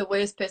crying. I'm the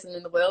worst person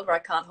in the world where I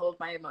can't hold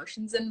my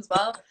emotions in as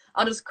well.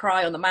 I'll just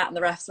cry on the mat, and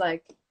the ref's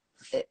like,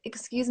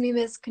 excuse me,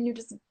 miss, can you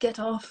just get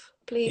off,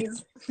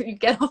 please? You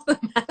get off the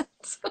mat.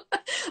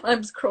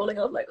 I'm just crawling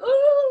off like,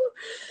 oh.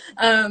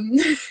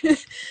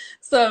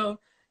 So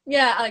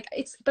yeah, like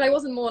but I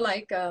wasn't more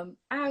like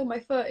ow, my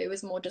foot. It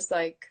was more just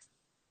like,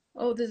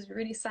 oh, this is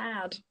really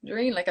sad. You know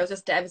what I mean? Like I was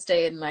just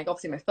devastated, and like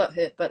obviously my foot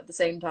hurt, but at the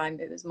same time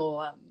it was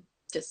more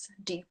just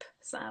deep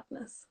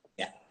sadness.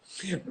 Yeah.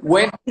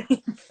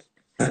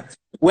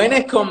 When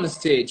it comes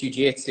to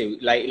jiu-jitsu,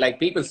 like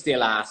people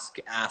still ask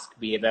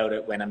me about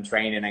it when I'm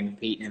training and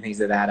competing and things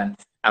like that,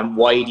 and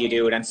why do you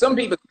do it? And some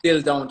people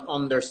still don't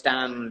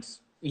understand,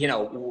 you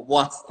know,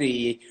 what's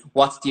the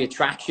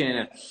attraction in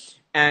it.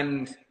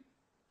 And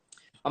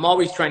I'm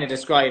always trying to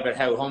describe it,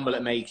 how humble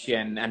it makes you,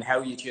 and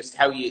how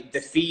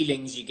the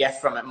feelings you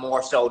get from it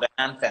more so than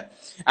anything.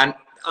 And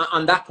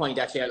on that point,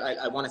 actually,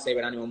 I want to say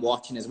with anyone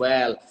watching as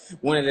well,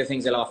 one of the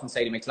things I'll often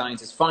say to my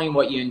clients is find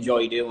what you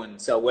enjoy doing.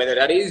 So whether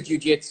that is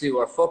jiu-jitsu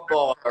or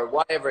football or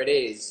whatever it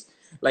is,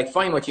 like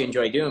find what you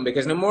enjoy doing,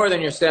 because no more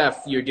than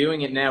yourself, you're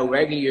doing it now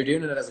regularly, you're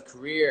doing it as a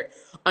career.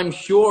 I'm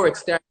sure it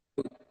started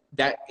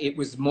that it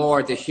was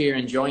more the sheer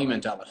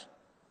enjoyment of it.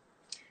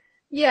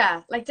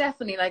 Yeah, like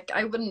definitely, like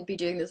I wouldn't be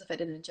doing this if I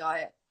didn't enjoy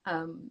it.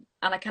 And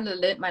I kind of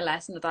learned my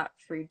lesson of that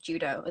through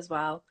judo as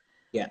well.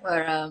 Yeah.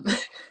 Where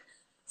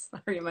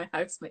sorry, my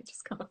housemate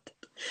just commented.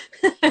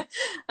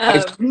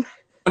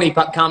 Funny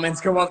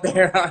comments come up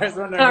there. I was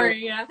wondering.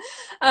 Sorry, yeah.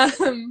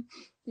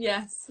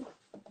 Yes.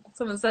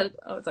 Someone said,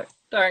 oh,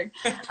 sorry.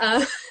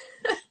 Yeah,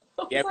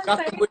 we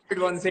got some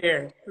weird ones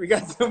here. We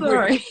got some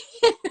sorry.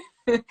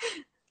 Weird.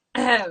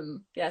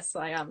 Yes,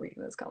 I am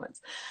reading those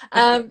comments.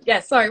 Yeah,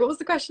 sorry, what was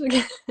the question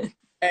again?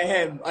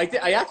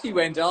 I actually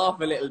went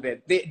off a little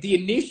bit. The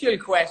initial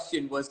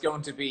question was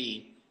going to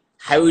be,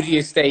 how do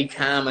you stay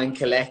calm and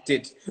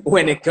collected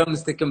when it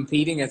comes to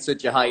competing at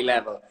such a high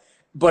level?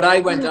 But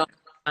I went off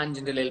a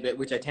tangent a little bit,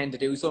 which I tend to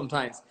do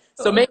sometimes.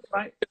 So maybe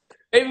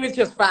we'll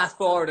just fast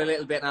forward a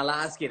little bit, and I'll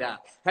ask you that.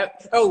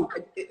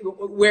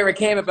 Where it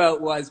came about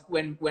was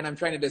when I'm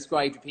trying to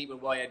describe to people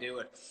why I do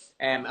it.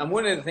 And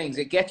one of the things,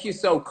 it gets you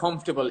so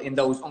comfortable in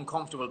those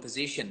uncomfortable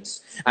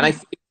positions. And I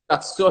think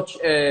that's such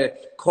a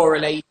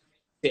correlation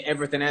to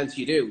everything else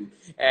you do.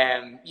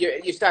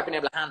 You start being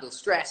able to handle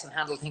stress and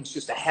handle things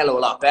just a hell of a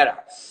lot better.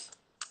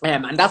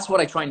 And that's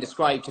what I try and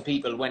describe to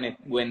people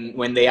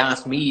when they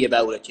ask me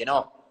about it, you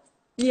know.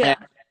 Yeah.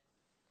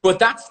 But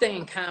that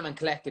staying calm and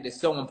collected is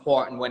so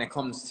important when it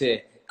comes to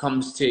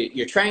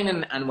your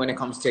training and when it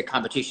comes to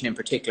competition in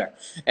particular.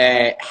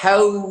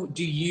 How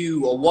do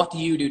you, or what do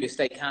you do to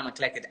stay calm and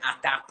collected at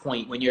that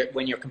point when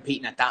you're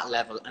competing at that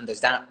level and there's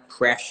that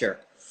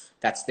pressure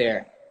that's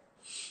there?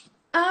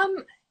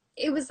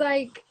 It was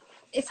like,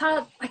 it's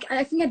hard. Like,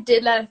 I think it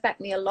did let it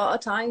affect me a lot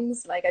of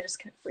times. Like I just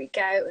kind of freak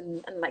out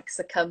and like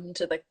succumb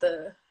to like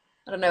the,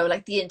 I don't know,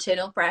 like the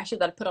internal pressure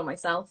that I put on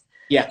myself.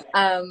 Yeah.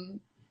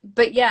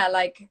 But yeah,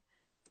 like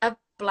a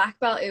black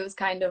belt, it was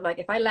kind of like,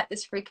 if I let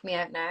this freak me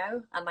out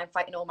now and I'm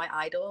fighting all my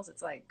idols,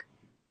 it's like,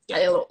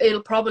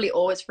 it'll probably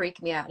always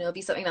freak me out, and it'll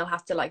be something I'll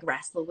have to like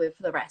wrestle with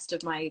for the rest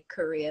of my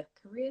career.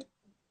 You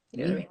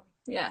know what I mean?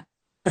 Yeah.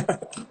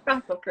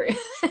 Wrestle career.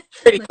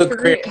 Pretty good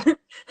career.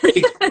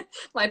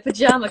 My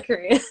pajama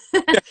career.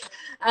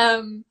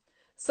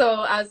 So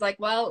I was like,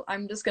 well,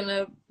 I'm just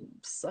gonna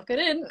suck it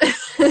in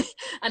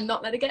and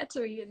not let it get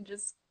to me and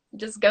just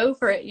go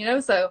for it, you know.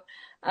 So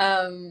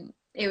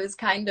it was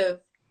kind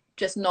of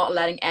just not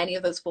letting any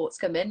of those thoughts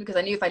come in, because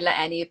I knew if I let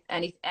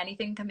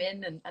anything come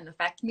in and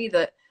affect me,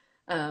 that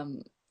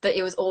that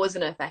it was always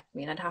going to affect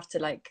me, and I'd have to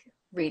like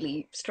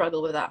really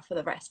struggle with that for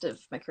the rest of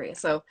my career.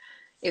 So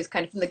it was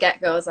kind of from the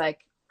get-go, I was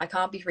like, I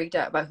can't be freaked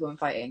out about who I'm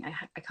fighting.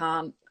 I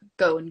can't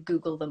go and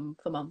Google them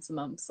for months and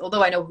months.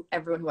 Although I know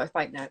everyone who I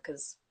fight now,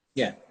 because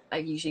I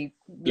usually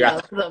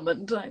love them,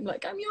 and I'm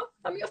like, I'm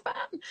your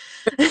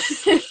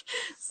fan.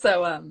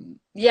 So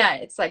yeah,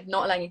 it's like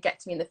not letting it get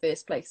to me in the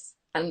first place,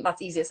 and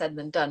that's easier said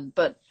than done.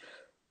 But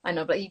I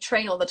know, but you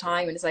train all the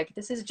time, and it's like,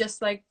 this is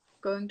just like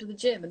going to the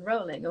gym and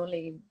rolling,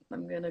 only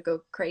I'm gonna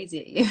go crazy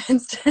at you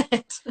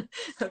instead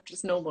of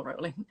just normal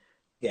rolling.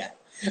 Yeah,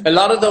 a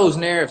lot of those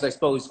nerves, I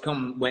suppose,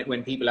 come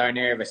when people are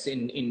nervous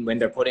in when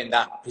they're put in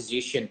that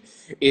position.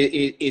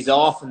 Is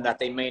often that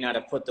they may not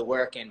have put the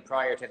work in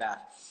prior to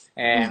that,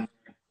 and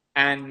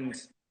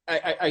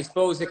I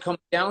suppose it comes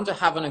down to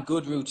having a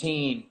good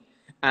routine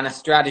and a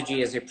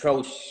strategy as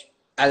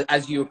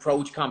you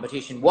approach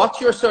competition.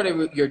 What's your sort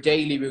of your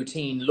daily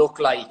routine look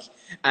like,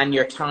 and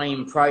your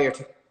time prior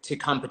to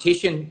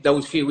competition,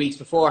 those few weeks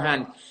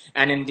beforehand,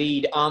 and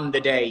indeed on the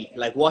day?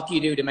 Like, what do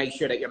you do to make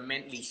sure that you're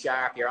mentally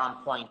sharp, you're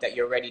on point, that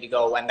you're ready to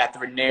go, and that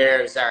the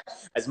nerves are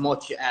as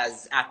much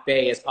as at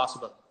bay as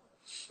possible?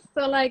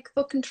 So like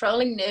for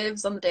controlling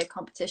nerves on the day of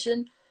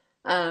competition,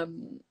 I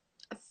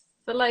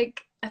feel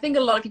like, I've heard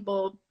a lot of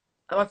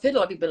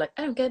people like,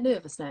 I don't get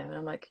nervous now. And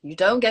I'm like, you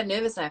don't get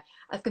nervous now.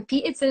 I've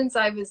competed since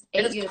I was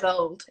 8 years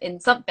old in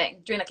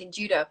something, in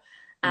judo.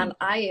 And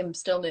I am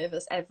still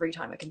nervous every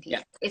time I compete.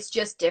 Yeah. It's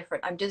just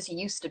different. I'm just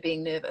used to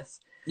being nervous.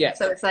 Yeah.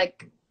 So it's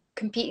like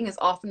competing as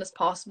often as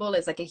possible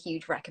is like a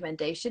huge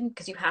recommendation,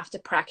 because you have to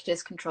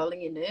practice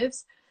controlling your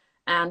nerves.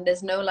 And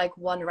there's no like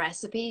one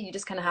recipe. You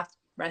just kind of have to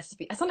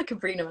recipe. I sound like a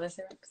Cabrina when I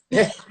say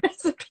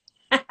recipe.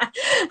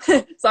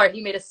 Sorry,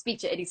 he made a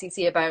speech at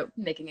ECJJA about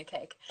making a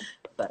cake.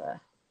 But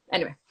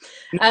anyway,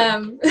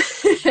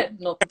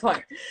 not the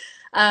point.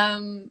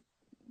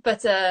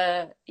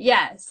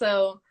 Yeah,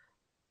 so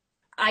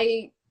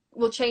I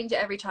will change it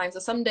every time. So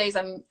some days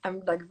I'm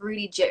like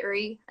really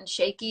jittery and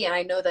shaky, and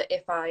I know that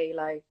if I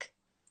like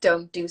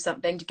don't do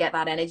something to get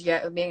that energy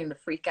out of me, I'm gonna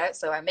freak out.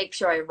 So I make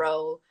sure I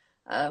roll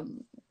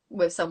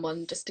with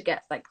someone just to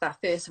get like that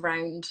first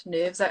round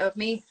nerves out of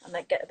me and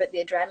like get a bit of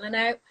the adrenaline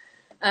out.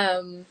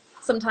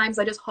 Sometimes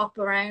I just hop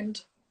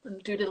around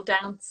and do a little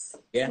dance.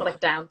 Yeah. Not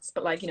like dance,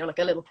 but like, you know, like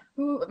a little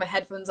with my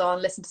headphones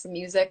on, listen to some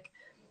music.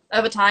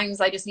 Other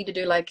times I just need to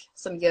do like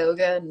some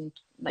yoga and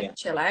like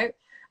chill out.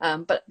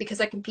 But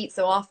because I compete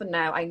so often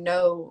now, I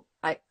know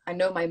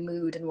my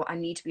mood and what I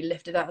need to be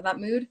lifted out of that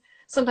mood.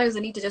 Sometimes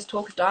I need to just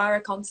talk to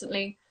Darragh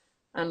constantly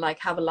and like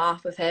have a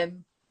laugh with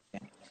him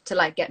to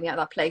like get me out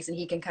of that place, and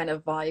he can kind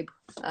of vibe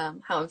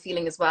how I'm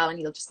feeling as well, and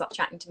he'll just start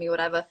chatting to me,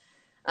 whatever.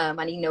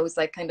 And he knows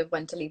like kind of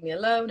when to leave me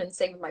alone, and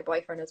same with my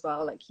boyfriend as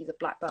well. Like he's a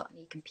black belt and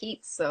he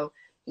competes, so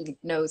he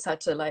knows how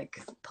to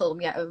like pull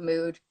me out of a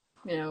mood,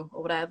 you know,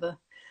 or whatever.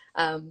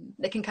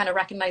 They can kind of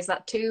recognize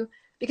that too,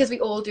 because we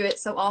all do it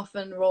so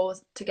often, we're all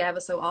together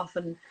so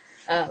often.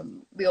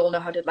 We all know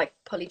how to like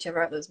pull each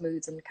other out of those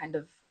moods and kind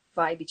of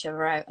vibe each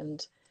other out.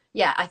 And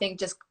yeah, I think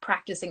just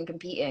practicing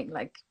competing,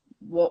 like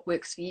what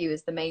works for you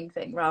is the main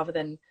thing, rather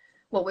than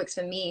what works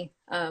for me.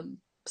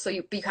 So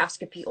you have to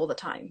compete all the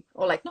time,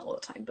 or like not all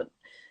the time, but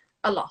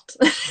a lot,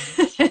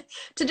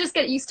 to just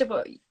get used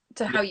to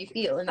how you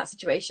feel in that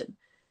situation.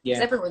 Yeah,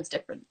 because everyone's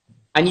different,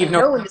 and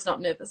no one is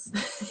not nervous.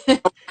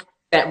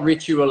 That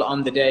ritual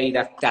on the day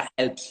that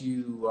helps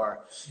you, or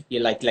you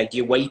like do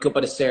you wake up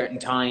at a certain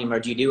time, or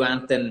do you do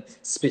anything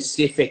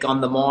specific on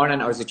the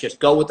morning, or is it just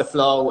go with the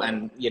flow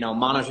and, you know,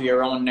 monitor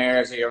your own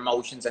nerves or your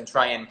emotions and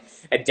try and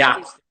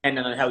adapt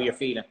depending on how you're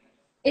feeling?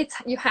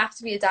 You have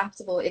to be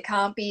adaptable. It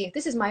can't be,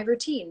 this is my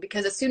routine,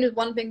 because as soon as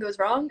one thing goes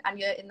wrong and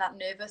you're in that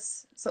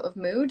nervous sort of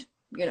mood,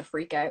 you're gonna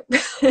freak out.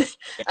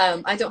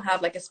 I don't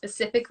have like a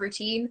specific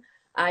routine.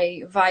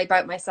 I vibe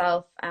out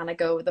myself and I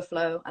go with the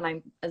flow, and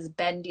I'm as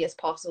bendy as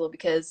possible,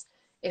 because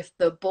if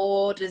the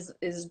board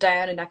is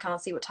down and I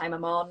can't see what time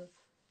I'm on,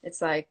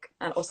 it's like,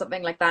 or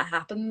something like that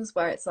happens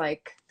where it's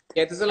like,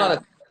 yeah, there's a lot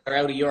of are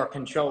out of your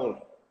control.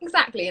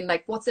 Exactly. And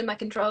like what's in my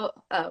control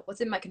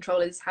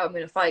is how I'm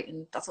going to fight,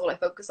 and that's all I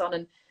focus on.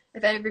 And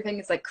if everything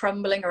is like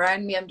crumbling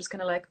around me, I'm just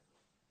kind of like,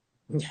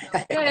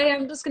 okay,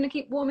 I'm just going to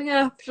keep warming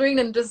up,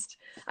 and just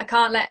I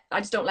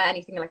just don't let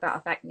anything like that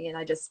affect me, and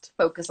I just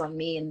focus on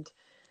me. And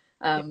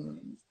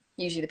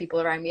usually the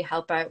people around me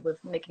help out with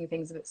making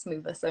things a bit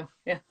smoother. So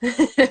yeah.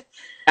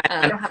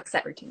 I don't have a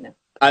set routine though.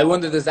 I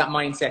wonder, does that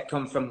mindset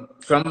come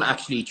from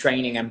actually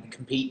training and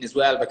competing as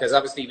well? Because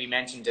obviously we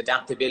mentioned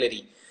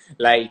adaptability.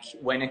 Like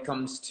when it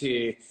comes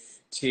to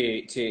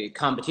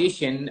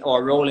competition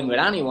or rolling with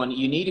anyone,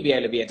 you need to be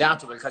able to be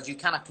adaptable, because you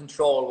cannot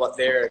control what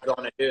they're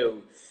going to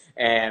do,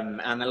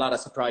 and a lot of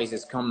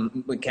surprises can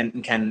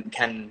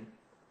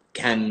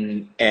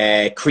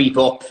creep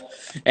up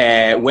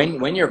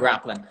when you're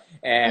grappling.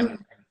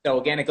 So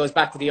again, it goes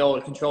back to the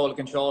old control the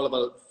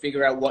controllable,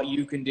 figure out what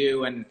you can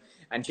do, and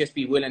just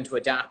be willing to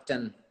adapt.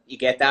 And you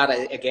get that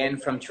again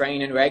from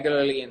training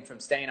regularly and from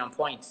staying on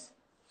point.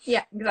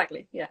 Yeah,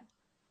 exactly. Yeah.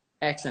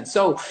 Excellent.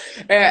 So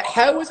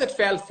how has it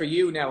felt for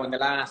you now in the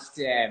last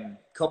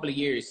couple of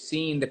years,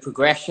 seeing the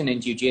progression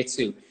in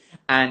jiu-jitsu?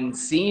 and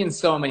seeing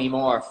so many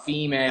more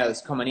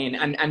females coming in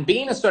and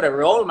being a sort of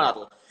role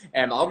model,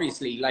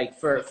 obviously, like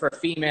for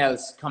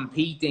females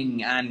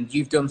competing, and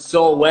you've done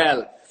so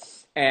well.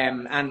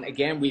 And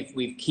again,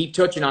 we've keep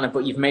touching on it,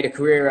 but you've made a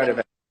career out of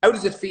it. How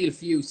does it feel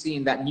for you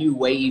seeing that new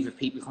wave of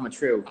people coming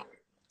through?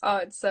 Oh,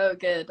 it's so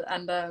good.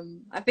 And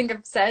I think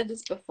I've said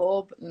this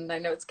before, and I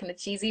know it's kind of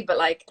cheesy, but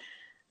like,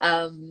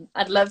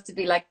 I'd love to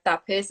be like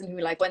that person who,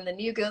 like, when the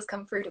new girls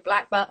come through to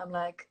black belt, I'm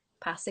like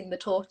passing the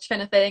torch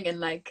kind of thing. And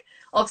like,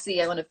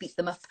 obviously I want to beat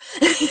them up,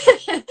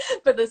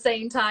 but at the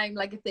same time,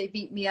 like, if they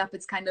beat me up,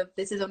 it's kind of,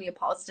 this is only a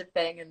positive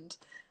thing. And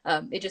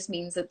it just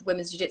means that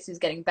women's jiu-jitsu is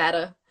getting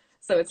better.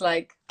 So it's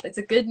like, it's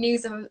a good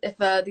news if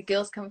the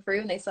girls come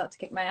through and they start to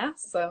kick my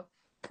ass. So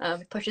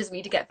it pushes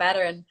me to get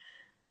better. And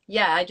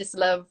yeah, I just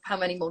love how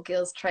many more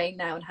girls train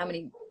now and how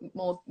many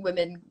more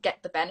women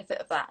get the benefit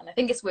of that. And I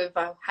think it's with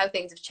how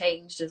things have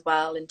changed as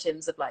well, in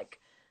terms of like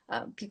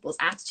people's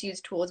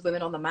attitudes towards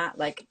women on the mat.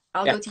 Like,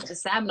 I'll go teach a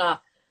seminar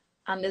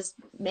and there's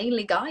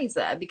mainly guys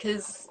there,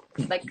 because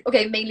like,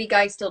 okay, mainly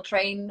guys still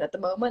train at the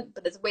moment,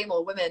 but there's way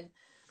more women.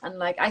 And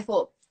like, I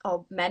thought,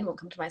 oh, men won't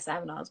come to my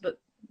seminars, but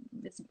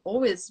it's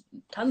always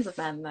tons of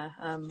men there.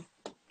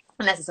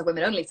 Unless it's a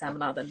women-only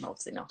seminar, then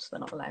obviously not. They're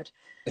not allowed.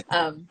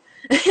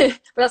 But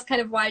that's kind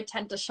of why I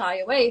tend to shy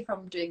away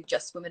from doing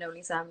just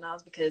women-only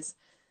seminars, because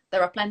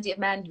there are plenty of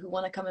men who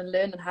want to come and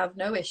learn and have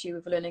no issue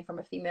with learning from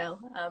a female.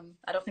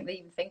 I don't think they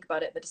even think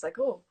about it. They're just like,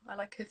 oh, I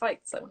like her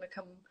fights. I want to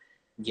come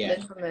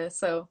learn from her.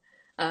 So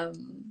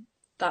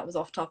that was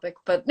off topic.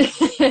 But,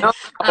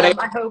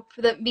 I hope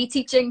that me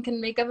teaching can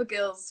make other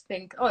girls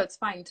think, oh, it's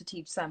fine to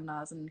teach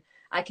seminars and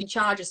I can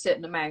charge a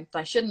certain amount.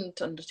 I shouldn't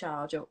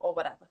undercharge or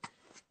whatever.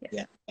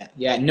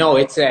 Yeah. No,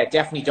 it's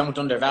definitely don't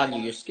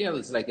undervalue your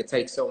skills. Like, it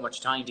takes so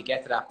much time to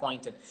get to that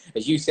point, and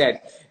as you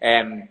said,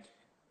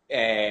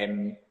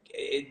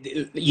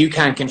 you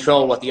can't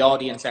control what the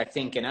audience are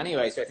thinking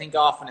anyway. So I think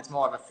often it's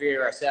more of a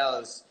fear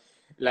ourselves.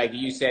 Like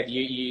you said,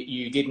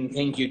 you didn't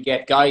think you'd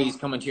get guys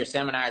coming to your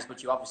seminars,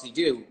 but you obviously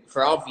do,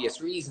 for obvious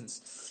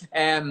reasons.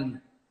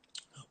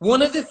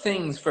 One of the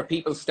things for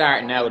people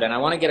starting out, and I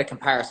want to get a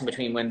comparison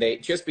between when they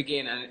just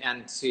begin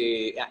and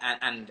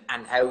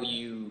how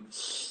you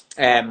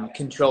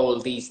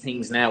control these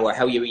things now, or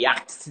how you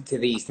react to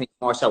these things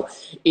more so,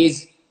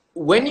 is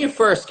when you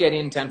first get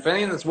into, and for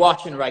anyone that's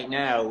watching right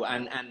now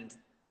and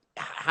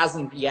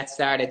hasn't yet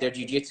started their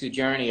jiu-jitsu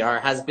journey or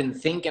has been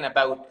thinking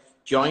about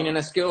joining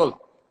a school,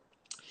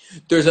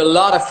 there's a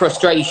lot of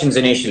frustrations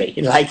initially,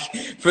 like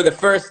for the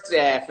first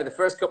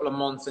couple of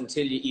months,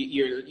 until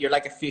you're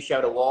like a fish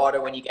out of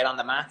water when you get on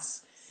the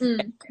mats.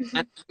 And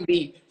it can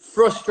be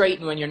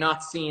frustrating when you're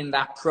not seeing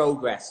that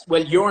progress.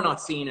 Well, you're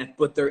not seeing it,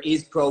 but there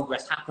is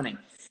progress happening.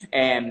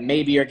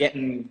 Maybe you're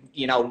getting,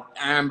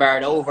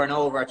 armbarred over and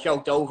over,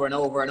 choked over and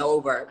over and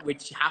over,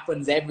 which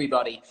happens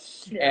everybody.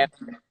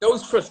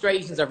 Those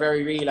frustrations are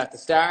very real at the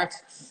start.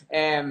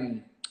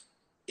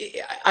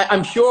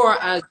 I'm sure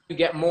as you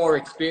get more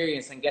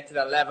experience and get to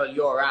the level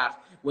you're at,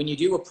 when you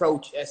do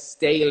approach a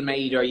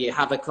stalemate, or you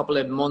have a couple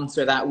of months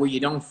or that where you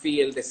don't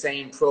feel the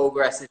same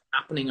progress is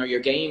happening or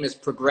your game is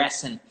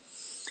progressing,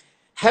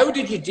 how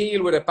did you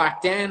deal with it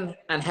back then,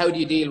 and how do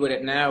you deal with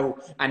it now?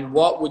 And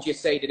what would you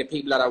say to the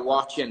people that are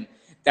watching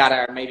that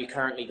are maybe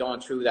currently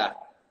going through that?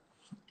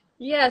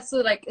 Yeah, so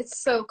like, it's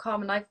so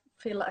common. I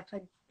feel like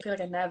I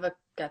never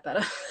get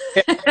better.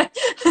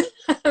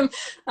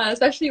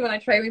 Especially when I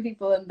train with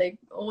people and they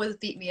always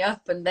beat me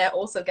up and they're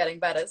also getting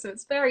better. So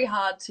it's very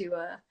hard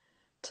to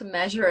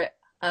measure it.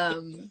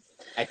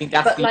 I think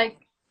that's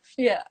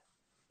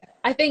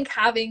I think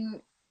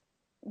having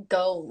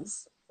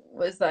goals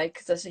was like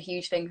such a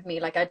huge thing for me.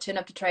 Like, I'd turn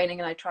up to training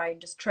and I try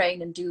and just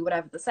train and do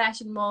whatever the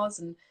session was,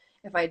 and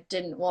if I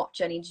didn't watch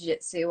any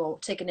jiu-jitsu or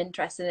take an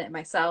interest in it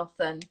myself,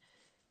 then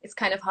it's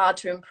kind of hard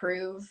to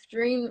improve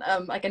during.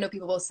 Like, I know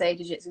people will say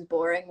jiu-jitsu is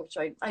boring, which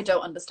I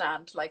don't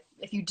understand. Like,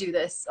 if you do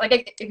this,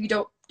 like, if you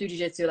don't do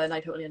jiu-jitsu, then I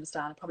totally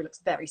understand. It probably looks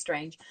very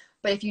strange.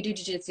 But if you do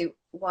jiu-jitsu,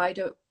 why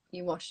don't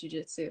you watch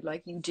jiu-jitsu?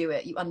 Like, you do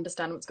it, you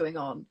understand what's going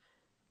on,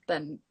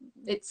 then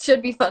it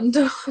should be fun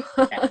to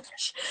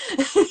watch.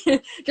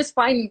 Just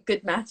find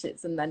good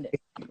matches and then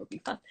it will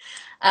be fun.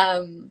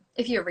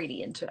 If you're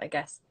really into it, I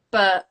guess.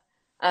 But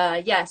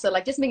so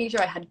like, just making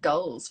sure I had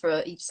goals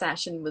for each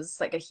session was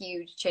like a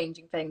huge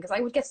changing thing, because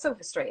I would get so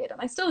frustrated, and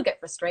I still get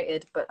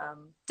frustrated, but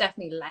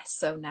definitely less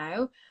so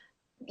now,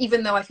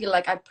 even though I feel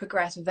like I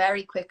progressed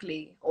very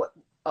quickly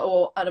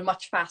or at a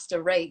much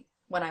faster rate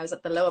when I was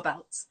at the lower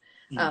belts.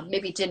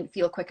 Maybe it didn't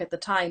feel quick at the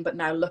time, but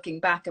now looking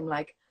back, I'm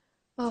like,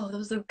 oh,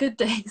 those are good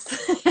days.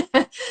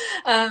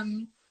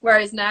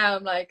 Whereas now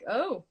I'm like,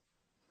 oh,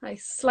 I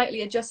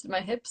slightly adjusted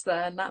my hips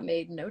there and that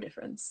made no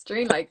difference.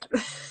 During like,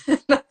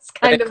 that's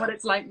kind of what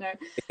it's like now.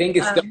 I think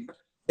it's the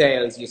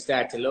details you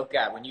start to look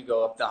at when you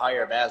go up the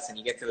higher belts and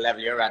you get to the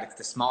level you're at. It's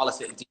the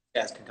smallest little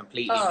details can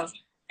completely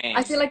change.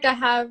 I feel like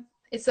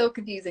it's so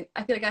confusing.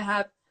 I feel like I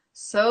have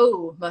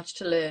so much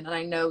to learn and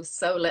I know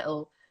so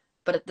little,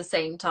 but at the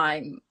same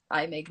time,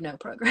 I make no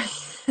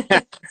progress.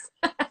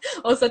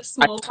 Or such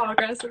small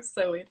progress. It's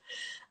so weird.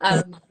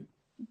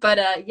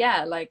 But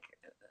yeah, like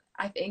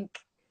I think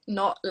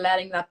not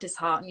letting that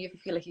dishearten you if you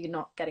feel like you're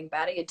not getting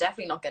better. You're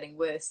definitely not getting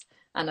worse.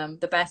 And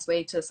the best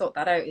way to sort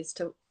that out is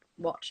to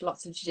watch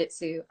lots of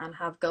jiu-jitsu and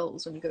have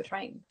goals when you go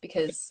train,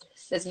 because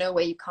there's no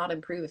way you can't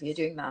improve if you're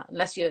doing that,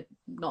 unless you're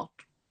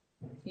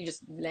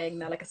just laying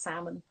there like a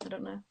salmon. I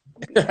don't know.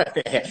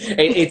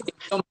 It's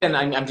something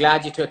I'm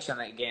glad you touched on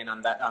it again,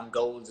 on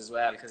goals as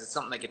well, because it's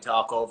something I could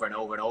talk over and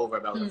over and over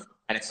about, and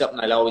it's something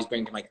I'll always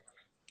bring to my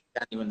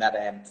anyone that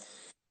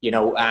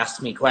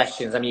asks me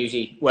questions. I'm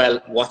usually,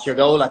 well, what's your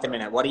goal at the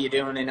minute? What are you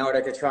doing in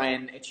order to try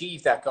and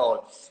achieve that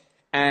goal?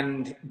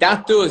 And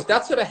that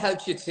sort of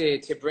helps you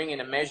to bring in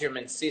a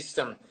measurement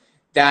system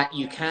that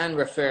you can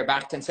refer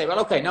back to and say, well,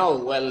 okay, no,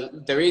 well,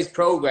 there is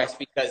progress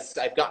because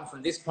I've gotten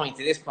from this point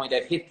to this point,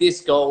 I've hit this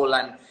goal,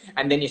 and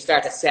then you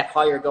start to set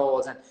higher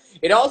goals. And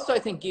it also, I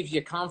think, gives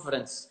you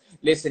confidence.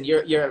 Listen,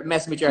 you're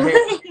messing with your hair.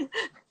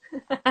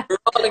 We're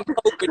all in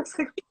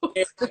COVID.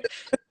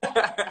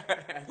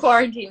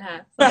 Quarantine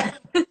hat.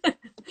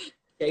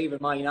 Shaving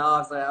mine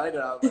off, I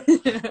don't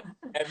know.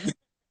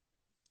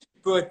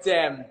 But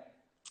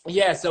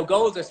yeah, so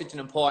goals are such an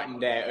important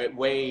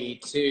way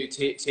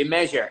to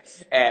measure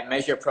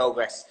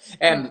progress.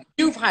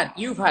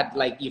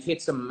 You've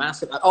hit some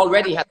massive,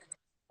 already had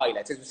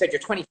highlights. As we said, you're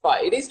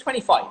 25. It is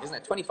 25, isn't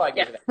it? 25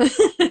 years old.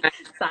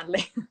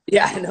 Sadly.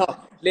 Yeah, no.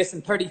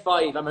 Listen,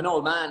 35. I'm an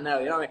old man now.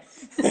 You know what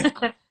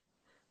I mean?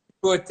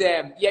 But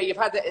yeah, you've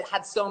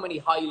had so many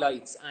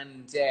highlights,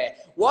 and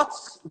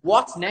what's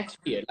next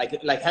for you?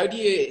 Like how do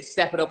you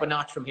step it up a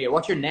notch from here?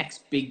 What's your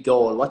next big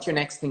goal? What's your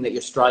next thing that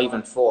you're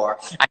striving for?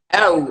 And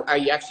how are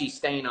you actually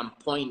staying on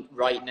point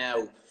right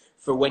now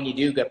for when you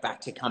do get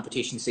back to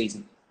competition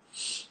season?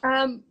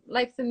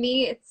 Like for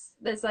me,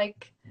 there's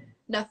like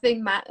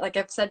nothing like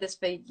I've said this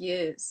for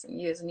years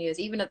and years and years.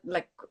 Even at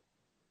like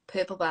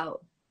purple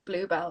belt,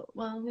 blue belt.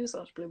 Well, it was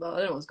not blue belt. I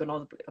don't know what's going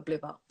on with a blue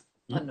belt.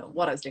 I don't know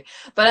what I was doing,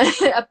 but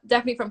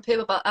definitely from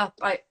purple belt up,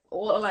 I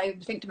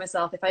think to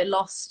myself, if I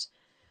lost,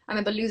 I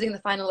remember losing the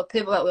final of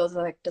purple belt worlds,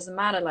 like, doesn't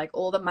matter, like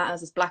all that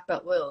matters is black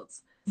belt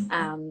worlds.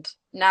 And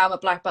now I'm a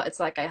black belt,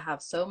 it's like I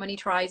have so many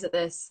tries at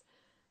this.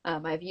 I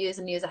have years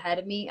and years ahead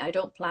of me. I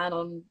don't plan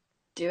on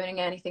doing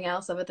anything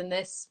else other than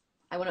this.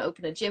 I want to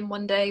open a gym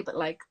one day, but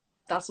like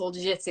that's all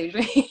jiu-jitsu.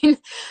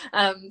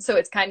 So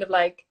it's kind of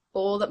like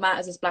all that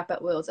matters is black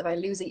belt worlds. If I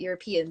lose at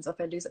Europeans, or if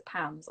I lose at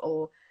PAMs,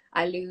 or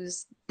I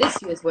lose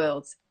this year's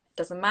worlds, it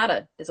doesn't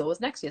matter, there's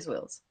always next year's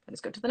worlds. I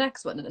just go to the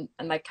next one,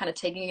 and like kind of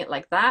taking it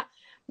like that,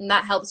 and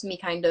that helps me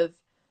kind of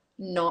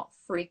not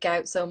freak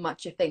out so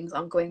much if things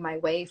aren't going my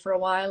way for a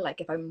while. Like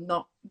if I'm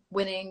not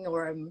winning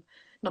or I'm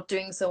not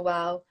doing so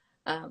well,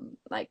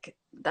 like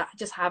that,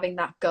 just having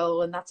that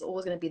goal, and that's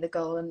always going to be the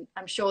goal. And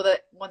I'm sure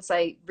that once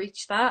I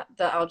reach that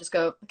I'll just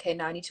go, okay,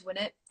 now I need to win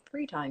it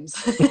 3 times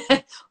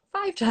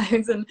 5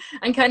 times, and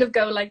kind of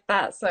go like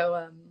that.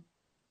 So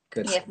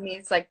good. Yeah, for me,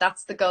 it's like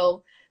that's the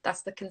goal.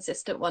 That's the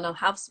consistent one. I'll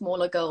have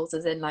smaller goals,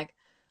 as in like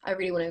I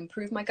really want to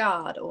improve my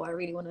guard, or I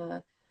really want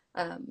to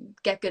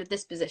get good at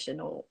this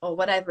position, or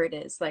whatever it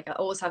is. Like I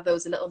always have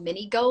those little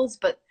mini goals,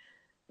 but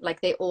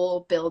like they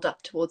all build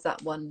up towards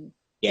that one.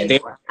 Yeah,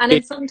 and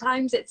then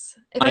sometimes it's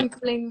if I'm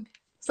feeling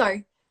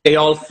sorry. They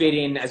all fit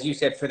in, as you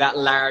said, for that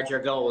larger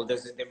goal.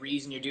 There's the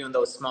reason you're doing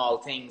those small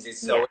things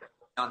is so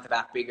onto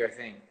that bigger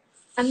thing.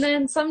 And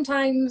then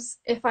sometimes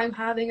if I'm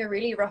having a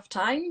really rough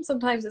time,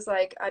 sometimes it's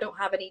like I don't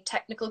have any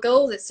technical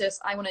goals. It's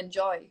just I want to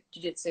enjoy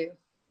jiu-jitsu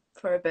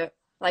for a bit.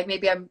 Like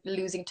maybe I'm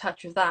losing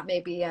touch with that.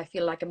 Maybe I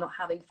feel like I'm not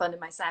having fun in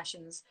my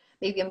sessions.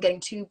 Maybe I'm getting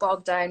too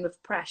bogged down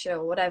with pressure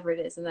or whatever it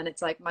is. And then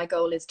it's like my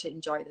goal is to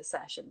enjoy the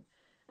session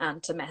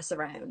and to mess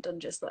around and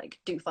just like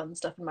do fun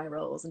stuff in my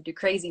rolls and do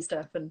crazy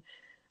stuff. And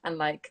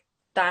like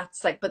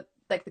that's like, but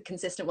like the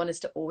consistent one is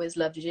to always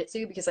love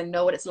jiu-jitsu, because I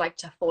know what it's like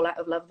to fall out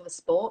of love with a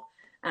sport.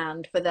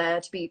 And for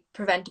there to be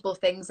preventable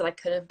things that I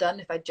could have done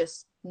if I'd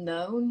just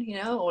known, you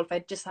know, or if I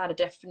just had a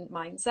different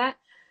mindset.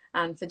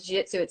 And for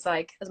jiu-jitsu, it's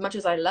like, as much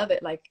as I love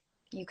it, like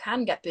you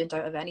can get burnt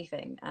out of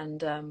anything.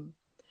 And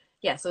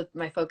yeah, so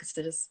my focus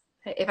is just,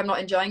 if I'm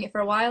not enjoying it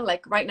for a while,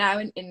 like right now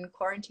in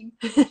quarantine,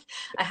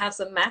 I have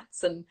some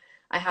mats and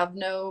I have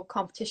no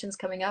competitions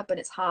coming up, and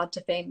it's hard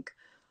to think,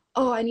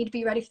 oh, I need to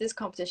be ready for this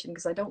competition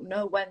because I don't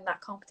know when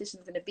that competition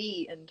is going to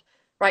be. And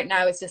right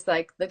now it's just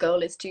like the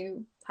goal is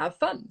to have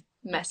fun,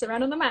 mess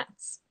around on the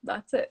mats.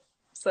 That's it.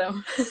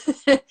 So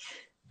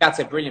that's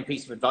a brilliant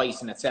piece of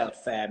advice in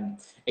itself.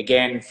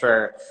 Again,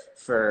 for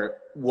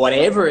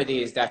whatever it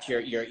is that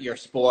your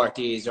sport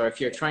is, or if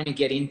you're trying to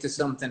get into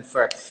something,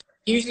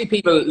 usually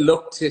people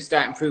look to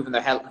start improving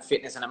their health and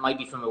fitness, and it might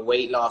be from a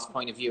weight loss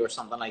point of view or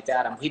something like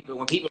that. And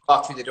when people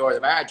walk through the doors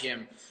of our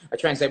gym, I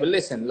try and say, well,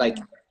 listen, like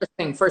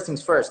first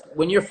things first,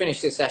 when you're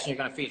finished this session, you're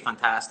going to feel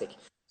fantastic.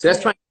 So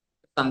let's try and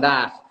focus on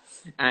that.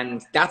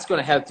 And that's going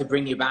to help to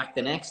bring you back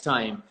the next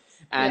time.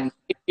 And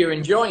if you're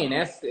enjoying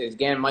it,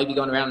 again, it might be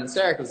going around in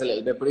circles a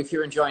little bit, but if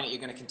you're enjoying it,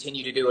 you're going to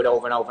continue to do it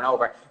over and over and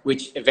over,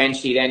 which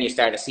eventually then you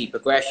start to see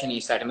progression,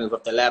 you start to move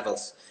up the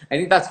levels. I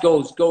think that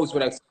goes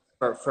without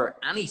for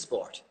any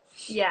sport.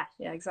 Yeah,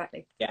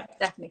 exactly. Yeah.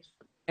 Definitely.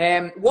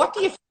 What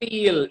do you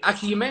feel?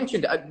 Actually, you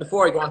mentioned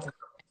before I go on to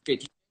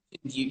the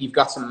you've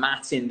got some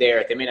mats in there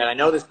at the minute. I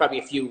know there's probably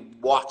a few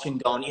watching,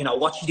 going, you know,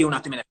 what's she doing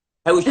at the minute?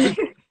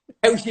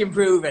 How's she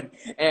improving?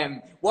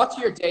 What's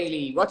your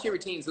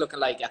routines looking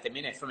like at the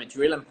minute from a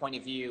drilling point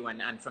of view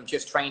and from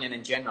just training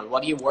in general?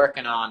 What are you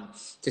working on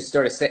to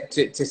sort of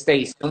to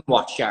stay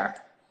somewhat sharp?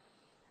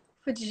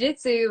 For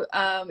jiu-jitsu,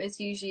 it's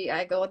usually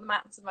I go on the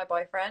mats with my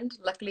boyfriend.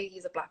 Luckily,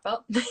 he's a black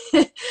belt.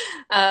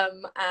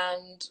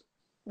 And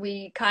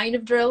we kind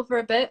of drill for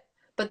a bit,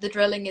 but the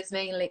drilling is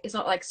mainly, it's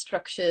not like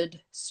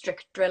structured,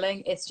 strict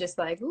drilling. It's just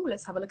like, ooh,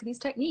 let's have a look at these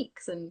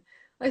techniques. And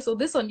I saw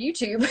this on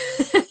YouTube.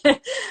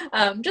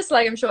 Just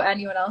like I'm sure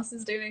anyone else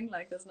is doing,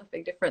 like there's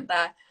nothing different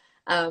there.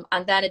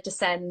 And then it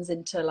descends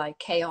into like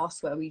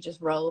chaos where we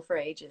just roll for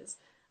ages.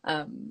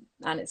 And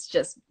it's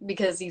just,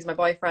 because he's my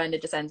boyfriend,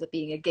 it just ends up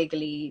being a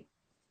giggly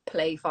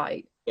play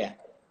fight. Yeah.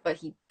 But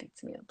he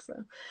beats me up,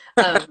 so.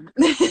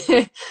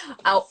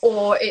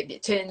 Or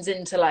it turns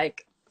into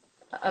like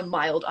a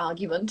mild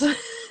argument.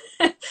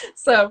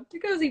 So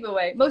it goes either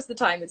way. Most of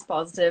the time it's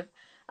positive.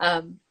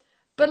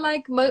 But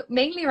like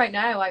mainly right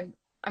now, I'm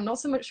not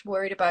so much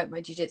worried about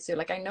my jiu-jitsu.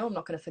 Like I know I'm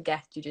not going to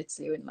forget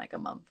jiu-jitsu in like a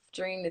month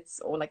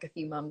or like a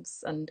few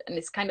months. And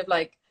it's kind of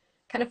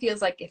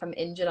feels like if I'm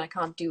injured, I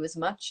can't do as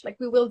much. Like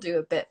we will do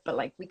a bit, but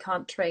like we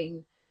can't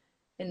train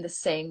in the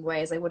same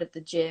way as I would at the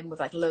gym with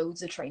like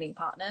loads of training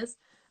partners.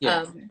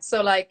 Yeah.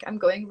 So like I'm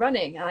going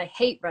running and I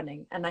hate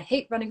running, and I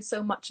hate running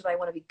so much that I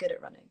want to be good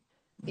at running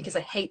because I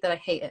hate that I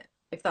hate it,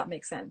 if that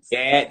makes sense.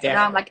 Yeah, definitely.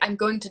 Now I'm like, I'm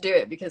going to do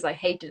it because I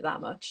hate it that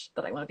much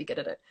that I want to be good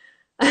at it.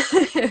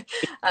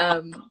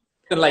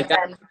 Like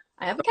that.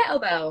 I have a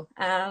kettlebell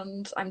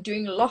and I'm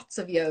doing lots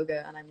of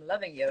yoga and I'm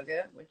loving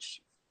yoga,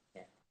 which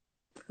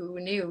who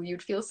knew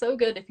you'd feel so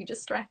good if you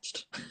just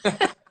stretched.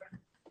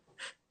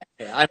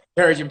 Yeah, I'm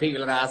encouraging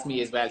people and ask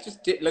me as well. Just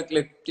look,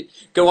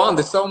 go on.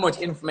 There's so much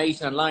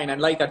information online. And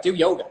like that, do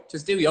yoga.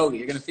 Just do yoga.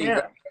 You're going to feel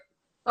good.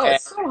 Oh,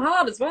 it's so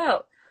hard as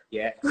well.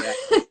 Yeah.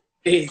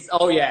 It is.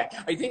 Oh, yeah.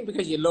 I think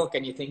because you look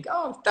and you think,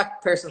 oh,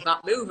 that person's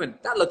not moving.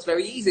 That looks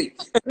very easy.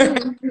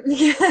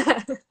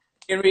 Yeah.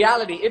 In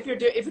reality, if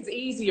it's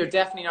easy, you're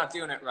definitely not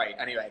doing it right.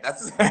 Anyway,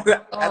 that's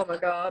oh my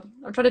God.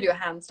 I'm trying to do a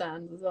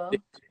handstand as well.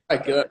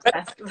 Good.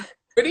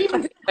 But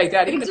even like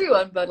that, I can do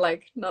one, but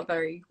like not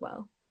very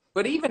well.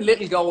 But even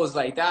little goals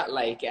like that,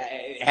 like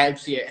it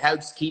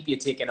helps keep you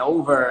ticking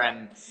over,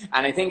 and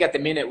I think at the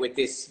minute with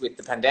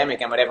the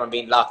pandemic and with everyone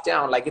being locked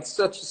down, like it's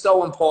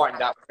so important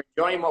that we're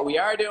enjoying what we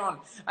are doing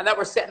and that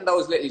we're setting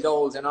those little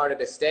goals in order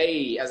to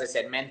stay, as I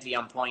said, mentally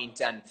on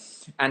point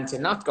and to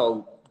not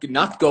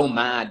go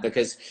mad,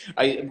 because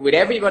with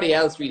everybody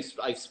else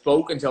I've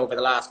spoken to over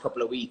the last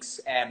couple of weeks,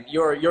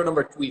 your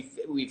number,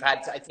 we've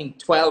had I think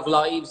 12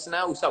 lives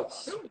now, so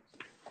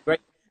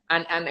great,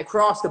 and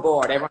across the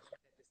board everyone.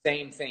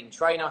 Same thing.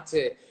 Try not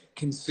to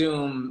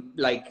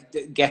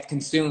get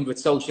consumed with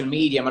social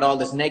media and with all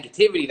this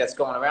negativity that's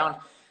going around.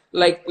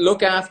 Like,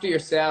 look after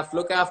yourself,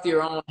 look after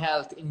your own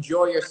health,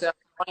 enjoy yourself,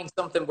 find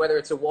something, whether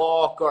it's a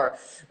walk or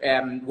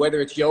whether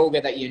it's yoga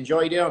that you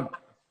enjoy doing.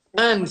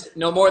 And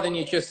no more than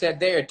you just said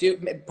there,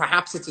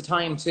 perhaps it's a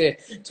time to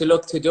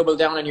look to double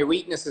down on your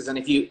weaknesses. And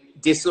if you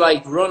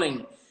dislike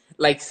running,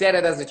 like, set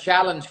it as a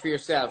challenge for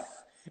yourself.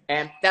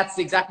 And that's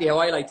exactly how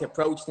I like to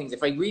approach things.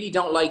 If I really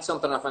don't like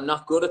something, if I'm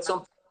not good at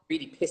something,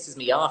 really pisses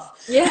me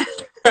off. Yeah.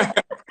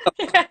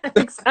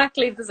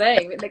 Exactly the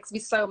same. It makes me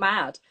so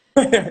mad.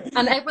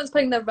 And everyone's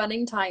putting their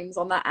running times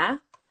on that app.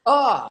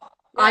 Oh, yeah.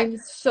 I'm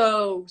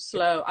so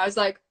slow. I was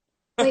like,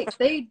 wait,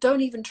 they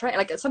don't even train.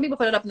 Like some people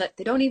put it up and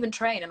they don't even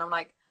train, and I'm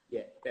like,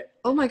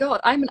 oh my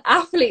God, I'm an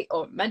athlete,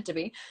 or meant to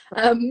be.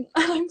 I'm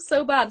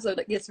so bad. So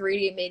it's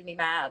really made me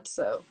mad.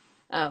 So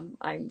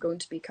I'm going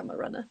to become a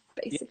runner,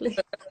 basically.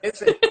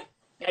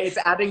 It's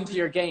adding to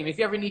your game. If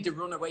you ever need to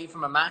run away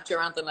from a match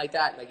or anything like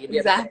that, like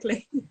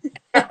exactly.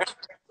 I'm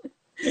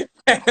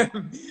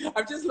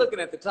just looking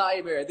at the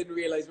time here. I didn't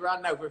realize we're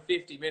on now for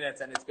 50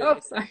 minutes, and it's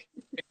been. Sorry.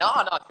 No,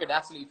 it's been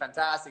absolutely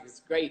fantastic. It's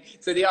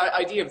great. So the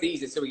idea of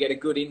these is so we get a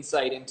good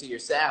insight into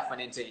yourself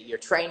and into your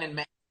training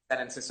methods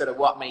and into sort of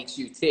what makes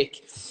you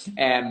tick.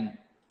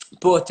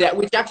 But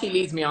which actually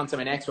leads me on to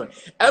my next one.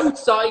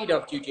 Outside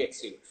of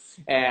jiu-jitsu,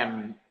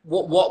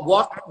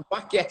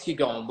 what gets you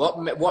going?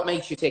 What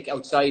makes you tick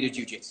outside of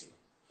jiu-jitsu?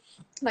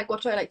 Like,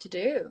 what do I like to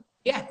do?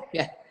 Yeah.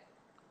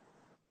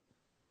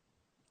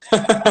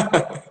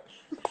 I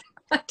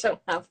don't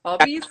have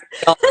hobbies.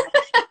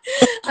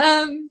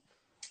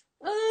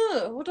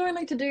 What do I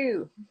like to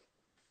do?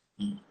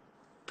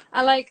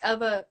 I like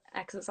other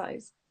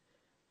exercise.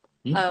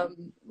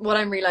 What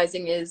I'm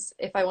realizing is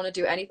if I want to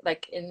do anything,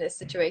 like in this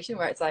situation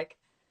where it's like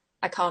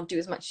I can't do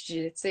as much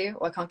jiu-jitsu,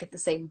 or I can't get the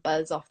same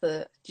buzz off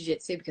the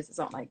jiu-jitsu because it's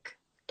not like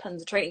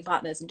tons of training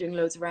partners and doing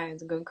loads of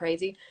rounds and going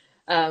crazy.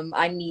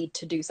 I need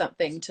to do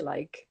something to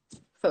like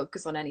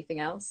focus on anything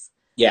else.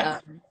 Yeah.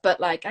 But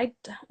like I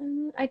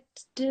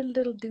did a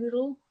little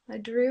doodle. I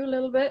drew a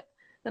little bit.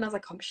 Then I was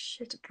like, I'm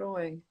shit at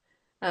drawing.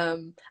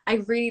 I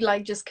really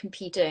like just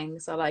competing.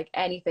 So like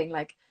anything,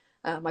 like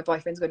my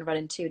boyfriend's going to run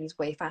in too, and he's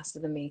way faster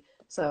than me.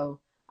 So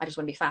I just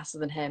want to be faster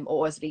than him,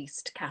 or at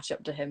least catch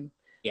up to him.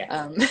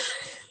 Yeah.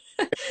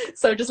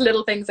 So just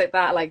little things like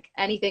that, like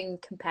anything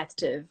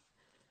competitive,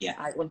 yeah,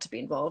 I want to be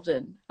involved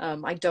in.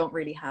 I don't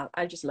really have,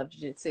 I just love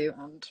jiu-jitsu,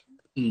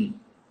 and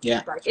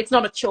yeah, like it's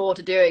not a chore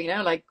to do it, you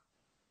know, like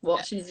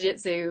watching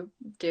jiu-jitsu,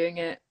 doing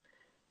it,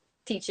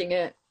 teaching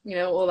it, you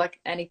know, or like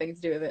anything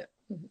to do with it.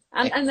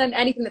 And then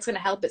anything that's going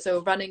to help it.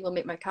 So running will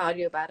make my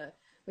cardio better,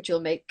 which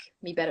will make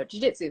me better at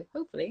jiu-jitsu,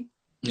 hopefully.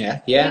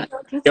 Yeah.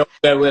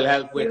 Yoga will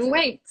help with doing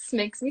weights,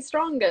 makes me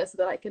stronger so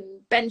that I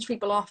can bench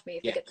people off me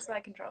if they get the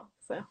side control.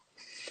 So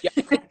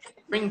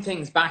bring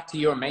things back to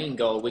your main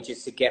goal, which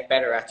is to get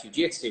better at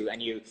jiu-jitsu.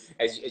 And you,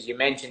 as you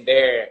mentioned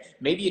there,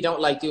 maybe you don't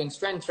like doing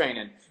strength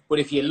training, but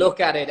if you look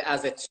at it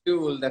as a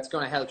tool that's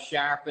going to help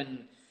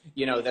sharpen,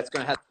 you know, that's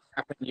going to help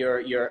sharpen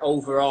your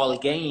overall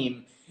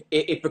game,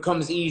 it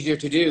becomes easier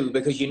to do,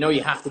 because you know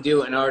you have to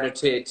do it in order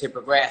to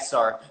progress,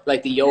 or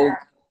like the yoga,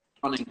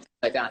 running,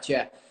 like that.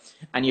 Yeah.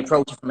 And you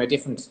approach it from a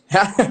different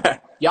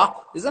yeah,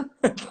 is it?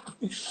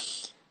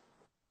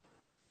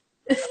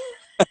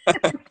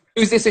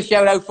 Who's this a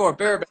shout out for?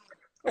 Bear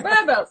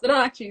Belts, they're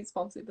not actually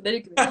sponsored, but they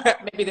do.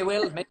 Maybe they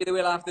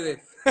will after this.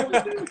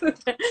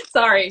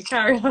 Sorry,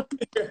 carry on.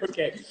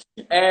 Okay.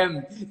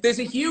 There's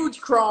a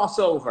huge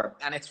crossover,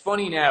 and it's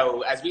funny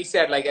now, as we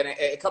said, like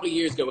a couple of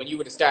years ago when you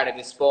would have started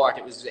this sport,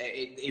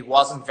 it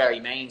wasn't very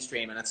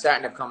mainstream, and it's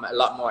starting to come a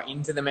lot more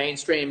into the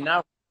mainstream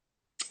now.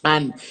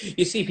 And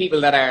you see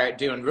people that are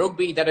doing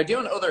rugby, that are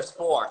doing other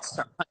sports,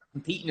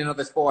 competing in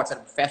other sports at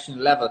a professional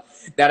level,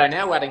 that are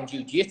now adding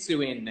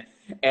jiu-jitsu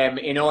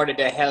in order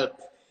to help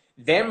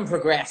them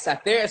progress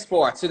at their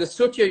sport. So there's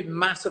such a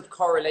massive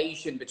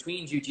correlation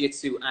between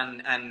jiu-jitsu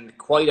and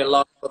quite a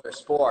lot of other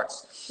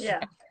sports. Yeah.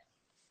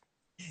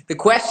 The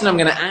question I'm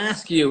going to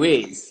ask you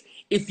is,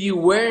 if you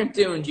weren't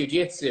doing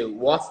jiu-jitsu,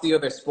 what's the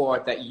other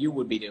sport that you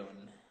would be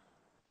doing?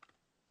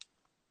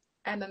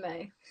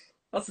 MMA.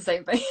 That's the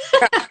same thing.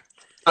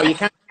 Oh, you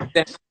can't.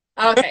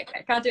 Okay,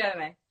 can't do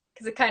MMA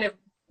because it kind of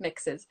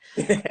mixes.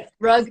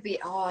 Rugby.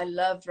 Oh, I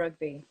loved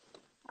rugby.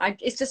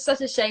 It's just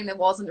such a shame there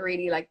wasn't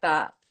really like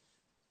that.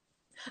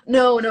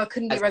 No, I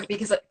couldn't do rugby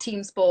because like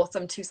team sports,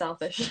 I'm too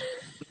selfish.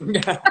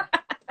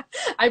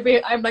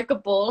 I'm like a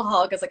ball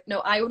hog. I was like, no,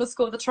 I want to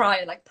score the try,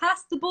 and like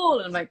pass the ball,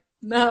 and I'm like,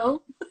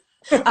 no,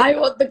 I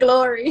want the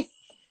glory.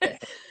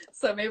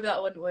 So maybe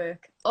that wouldn't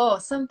work. Oh,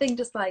 something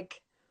just like,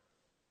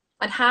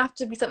 I'd have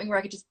to be something where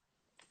I could just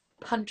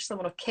punch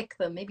someone or kick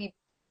them. Maybe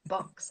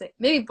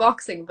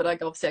boxing, but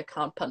like obviously I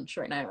can't punch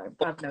right now.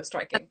 I have no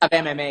striking. Have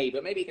MMA,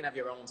 but maybe you can have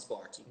your own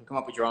sport. You can come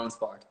up with your own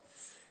sport.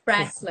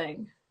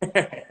 Wrestling.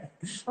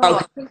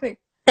 Oh,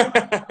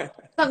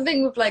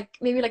 something with like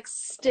maybe like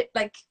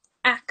like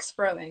axe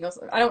throwing or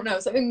something. I don't know,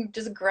 something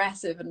just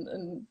aggressive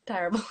and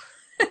terrible.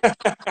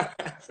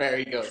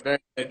 Very good, very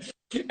good.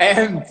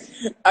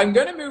 I'm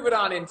going to move it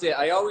on into,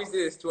 I always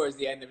do this towards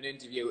the end of an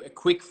interview, a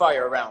quick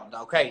fire round.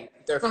 Okay,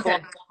 they're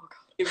fun.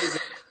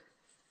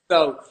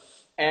 So,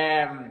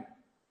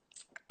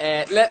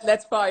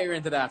 let's fire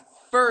into that.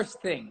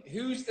 First thing,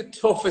 who's the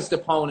toughest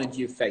opponent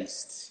you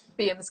faced?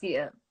 Fionn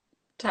Mosquito.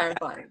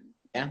 Terrifying.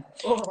 Yeah.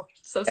 Oh,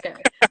 so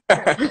scary.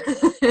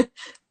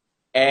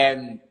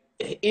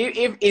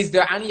 Is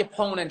there any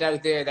opponent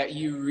out there that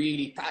you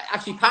really,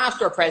 actually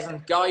past or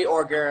present, guy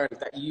or girl,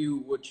 that you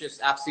would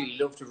just absolutely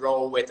love to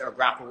roll with or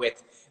grapple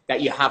with,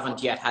 that you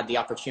haven't yet had the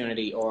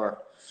opportunity or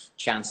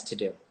chance to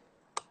do?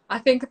 I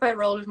think if I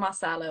rolled with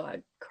Marcelo,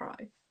 I'd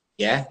cry.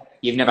 Yeah?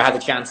 You've never had the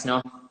chance,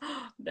 no?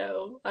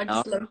 No, I'd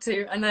just love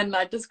to. And then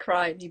I'd just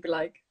cry and you'd be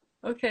like,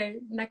 okay,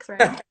 next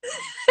round.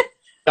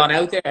 Gone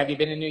out there? Have you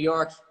been in New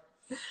York?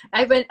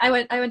 I went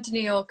to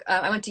New York.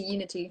 I went to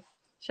Unity.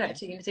 Shout out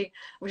to Unity,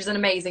 which is an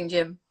amazing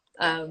gym,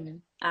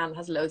 and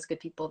has loads of good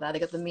people there. They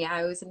got the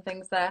Meows and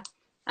things there.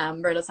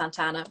 Rolo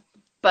Santana,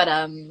 but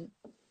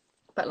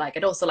like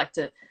I'd also like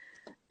to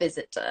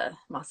visit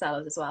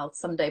Marcelo's as well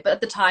someday. But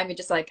at the time, I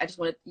just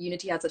wanted,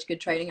 Unity had such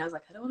good training. I was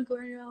like, I don't want to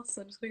go anywhere else.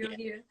 So I'm just gonna go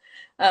here.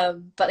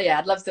 But yeah,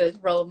 I'd love to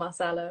roll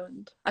Marcelo,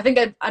 and I think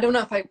I don't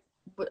know if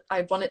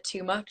I want it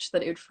too much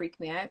that it would freak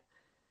me out.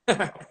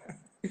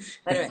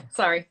 Anyway,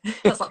 sorry,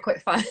 that's not quite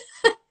fun.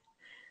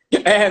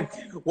 You've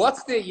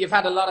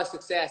had a lot of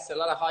success, a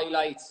lot of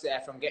highlights,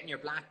 from getting your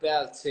black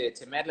belt to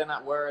medaling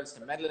at Worlds, to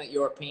medaling at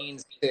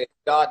Europeans, to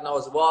God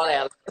knows what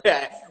else.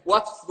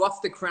 What's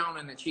the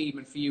crowning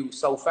achievement for you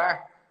so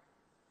far?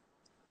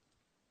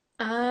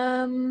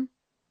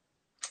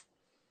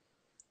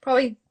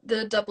 Probably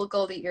the double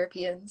gold at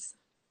Europeans,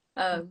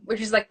 which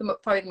is like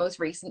probably the most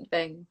recent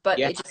thing. But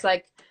it's just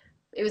like,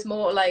 it was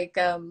more like,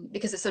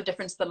 because it's so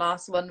different to the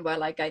last one where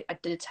like I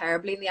did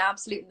terribly in the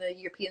absolute in the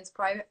Europeans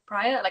prior.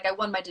 Like I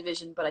won my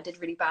division, but I did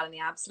really bad in the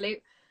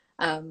absolute.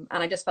 And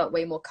I just felt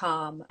way more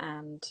calm,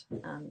 and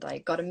I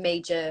got a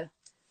major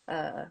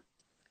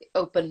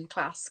open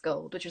class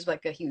gold, which was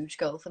like a huge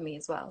goal for me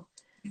as well,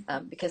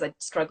 because I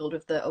struggled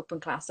with the open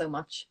class so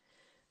much,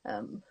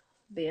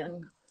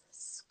 being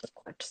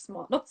quite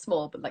small, not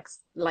small, but like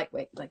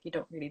lightweight. Like you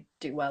don't really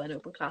do well in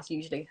open class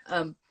usually.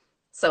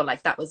 So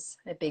like that was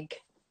a big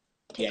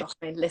tick off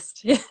my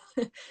list.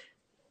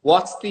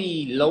 What's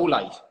the low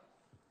light?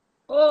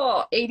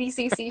 Oh,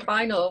 ADCC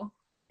final.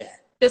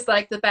 Just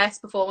like the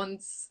best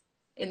performance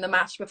in the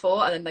match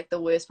before, and then like the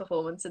worst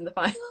performance in the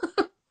final.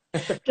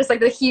 Just like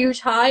the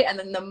huge high and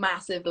then the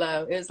massive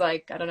low. It was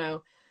like, I don't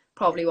know,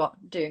 probably what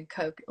doing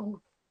coke.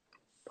 Oh,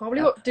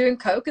 probably what doing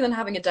coke and then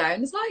having a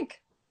down is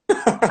like.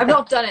 I've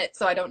not done it,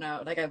 so I don't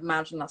know. Like I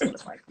imagine that's what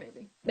it's like.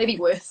 Maybe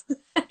worse.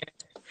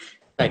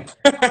 Right.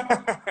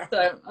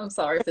 So I'm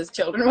sorry if there's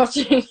children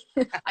watching.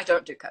 I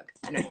don't do coke.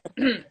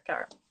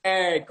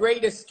 Anyway,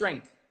 greatest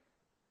strength.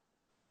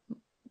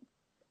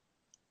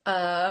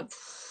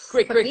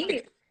 Quick. I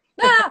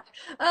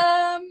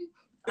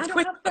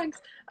don't have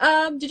strengths.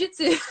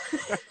 Jiu-Jitsu.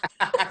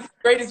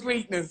 Greatest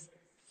weakness.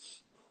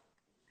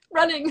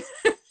 Running.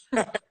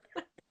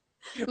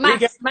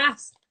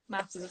 Maths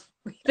is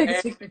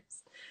biggest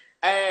weakness.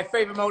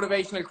 Favorite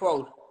motivational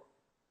quote.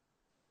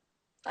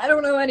 I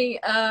don't know any.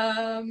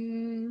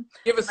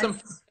 Give us some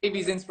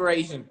Davies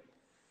inspiration.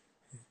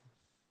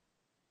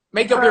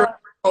 Make up your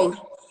own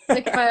quote.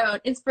 Make up my own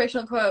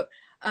inspirational quote.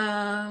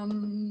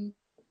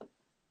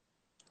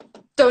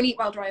 Don't eat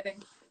while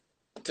driving.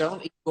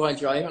 Don't eat while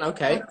driving.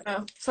 Okay. I don't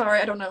know.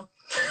 Sorry, I don't know.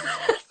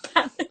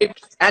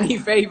 Any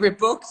favorite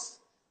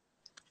books?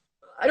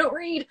 I don't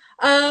read.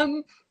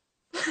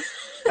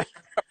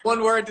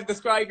 One word to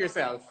describe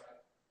yourself.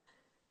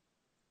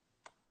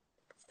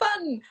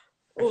 Fun.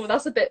 Oh,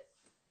 that's a bit.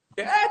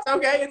 Yeah, it's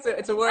okay.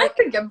 It's a word. I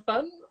think I'm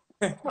fun.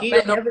 Gi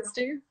or no?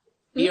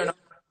 Gi or no?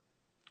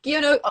 Gi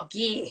or no? Oh,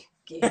 gi.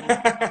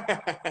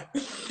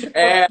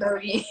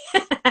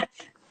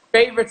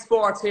 Favorite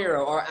sports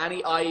hero or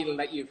any idol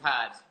that you've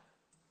had?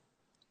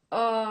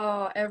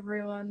 Oh,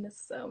 everyone. There's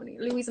so many.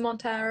 Luis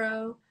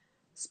Montero,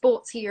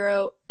 sports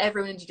hero,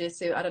 everyone in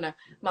Jiu-Jitsu. I don't know.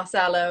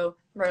 Marcelo,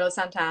 Marilo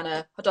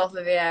Santana,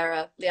 Rodolfo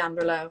Vieira,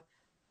 Leandro Lo.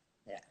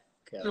 Yeah.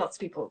 Cool. Lots of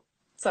people.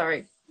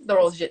 Sorry. They're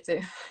all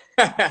Jiu-Jitsu.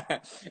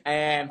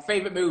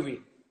 Favorite movie?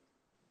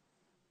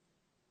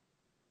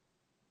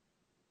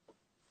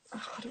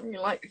 Oh, I don't really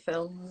like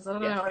films. I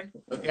don't know.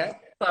 Okay.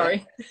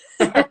 Sorry.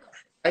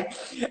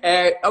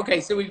 Okay,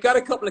 so we've got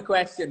a couple of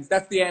questions.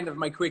 That's the end of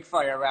my quick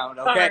fire round,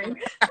 okay?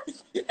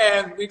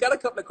 We've got a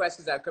couple of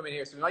questions that have come in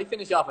here, so we might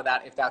finish off with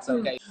that if that's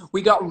okay.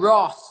 We got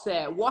Ross.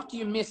 What do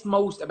you miss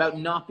most about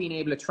not being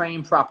able to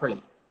train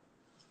properly?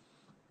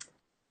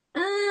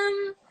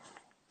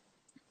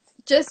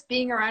 Just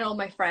being around all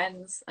my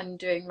friends and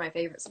doing my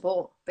favorite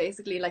sport,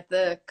 basically, like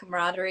the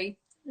camaraderie.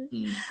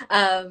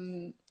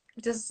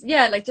 Just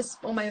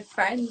all my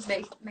friends,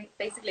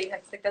 basically.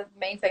 That's like the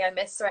main thing I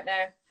miss right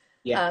now.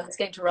 Yeah. Just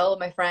getting to roll with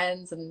my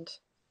friends, and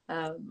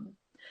I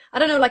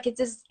don't know, like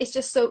it's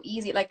just so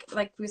easy. Like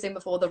we were saying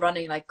before, the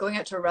running, like going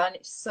out to run,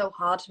 it's so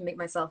hard to make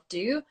myself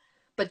do.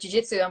 But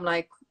jiu-jitsu, I'm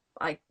like,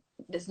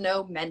 there's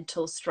no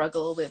mental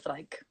struggle with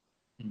like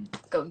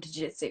going to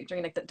jiu-jitsu.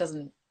 Like that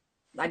doesn't.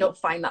 I don't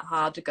find that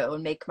hard to go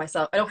and make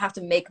myself. I don't have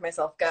to make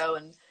myself go,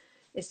 and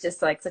it's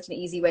just like such an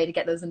easy way to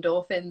get those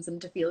endorphins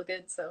and to feel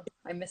good. So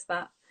I miss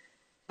that.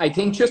 I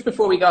think just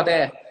before we got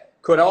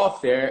cut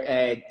off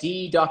there,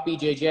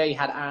 D.BJJ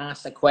had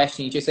asked a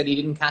question. He just said he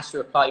didn't catch the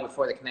reply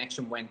before the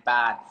connection went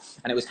bad.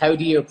 And it was, how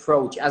do you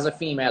approach, as a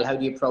female, how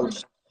do you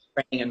approach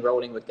training and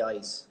rolling with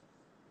guys?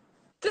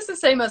 Just the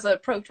same as I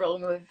approach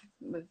rolling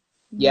with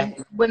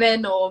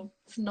women or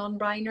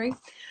non-binary.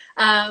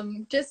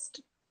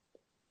 Just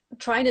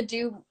trying to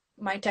do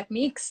my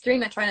techniques,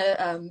 trying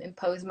to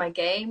impose my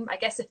game. I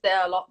guess if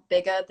they're a lot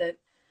bigger, that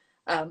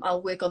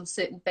I'll work on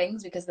certain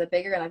things because they're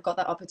bigger and I've got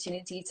that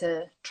opportunity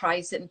to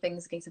try certain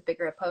things against a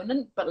bigger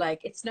opponent. But like,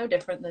 it's no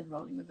different than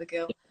rolling with a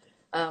girl.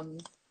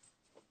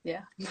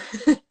 Yeah.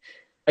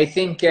 I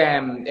think, so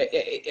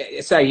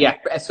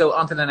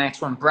on to the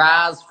next one.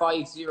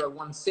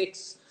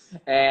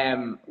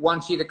 Braz5016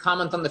 wants you to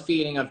comment on the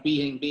feeling of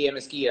beating Bia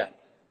Mesquita.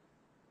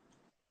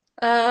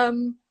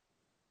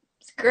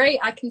 It's great.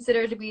 I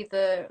consider her to be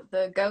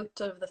the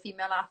GOAT of the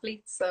female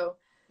athletes. So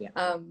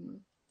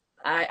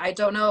I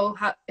don't know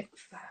how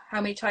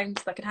many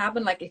times that could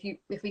happen. Like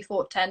if we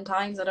fought 10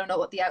 times, I don't know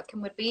what the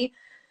outcome would be.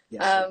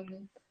 Yes.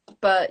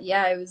 But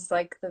yeah, it was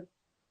like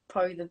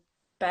probably the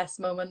best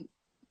moment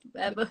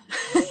ever.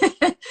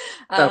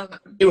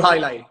 You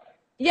highlight.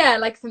 Yeah,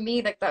 like for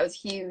me, like that was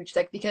huge.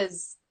 Like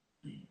because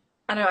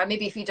I don't know,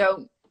 maybe if you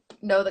don't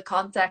know the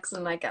context,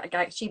 and like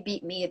she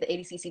beat me at the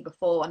ADCC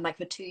before, and like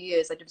for 2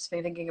 years I've just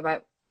been thinking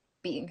about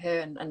beating her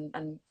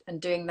and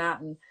doing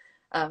that, and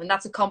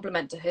that's a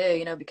compliment to her,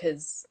 you know,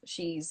 because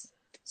she's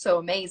so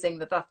amazing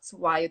that's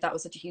why that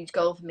was such a huge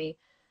goal for me.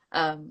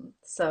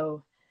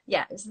 So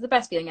yeah, it was the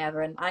best feeling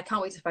ever, and I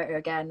can't wait to fight her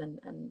again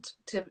and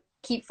to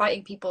keep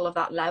fighting people of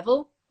that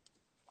level,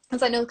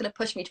 because I know it's going to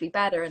push me to be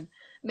better, and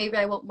maybe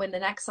I won't win the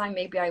next time,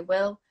 maybe I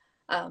will,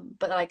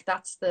 but like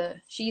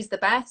she's the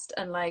best,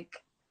 and like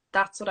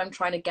that's what I'm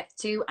trying to get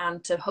to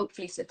and to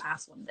hopefully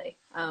surpass one day.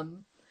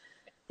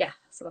 Yeah,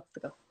 so that's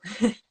the goal.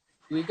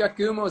 We've got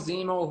Gumo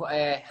Zemo,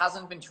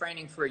 hasn't been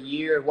training for a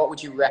year. What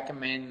would you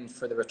recommend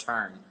for the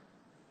return?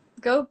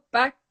 Go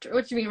back.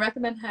 What do you mean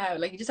recommend? How?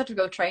 Like you just have to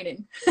go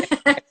training.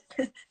 If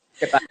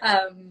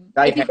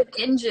you get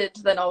injured,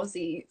 then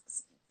obviously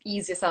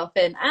ease yourself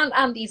in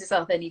and ease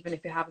yourself in even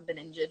if you haven't been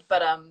injured.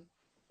 But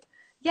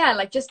yeah,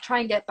 like just try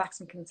and get back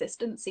some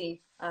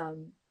consistency.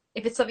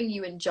 If it's something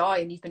you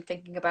enjoy and you've been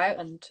thinking about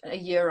and a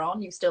year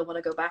on you still want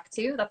to go back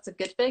to, that's a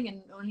good thing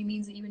and only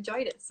means that you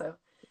enjoyed it. So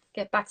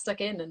get back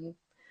stuck in, and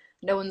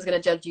no one's going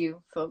to judge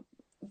you for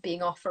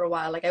being off for a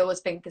while. Like I always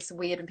think it's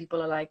weird when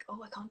people are like,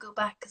 oh, I can't go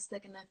back because they're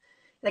gonna,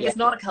 like, it's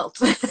not a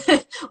cult.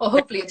 Or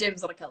hopefully a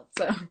gym's not a cult,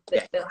 so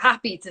they're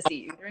happy to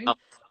see you, right?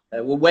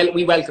 Well,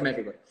 we welcome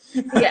everybody.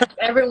 Yeah,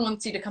 everyone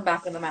wants you to come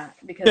back on the mat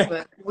because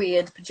we're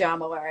weird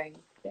pajama wearing.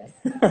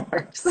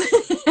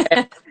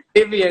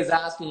 Olivia is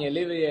asking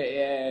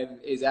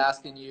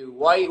you,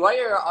 why are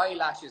your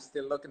eyelashes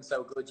still looking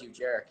so good, you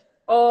jerk?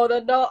 Oh,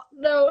 they're not.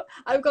 No,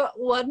 I've got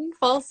one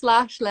false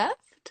lash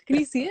left. Can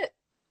you see it?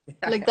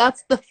 Like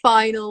that's the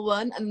final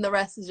one, and the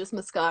rest is just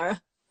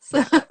mascara.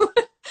 So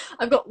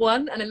I've got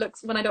one, and it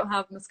looks, when I don't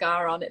have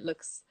mascara on, it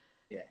looks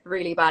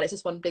really bad. It's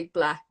just one big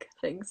black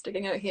thing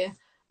sticking out here.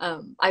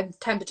 I'm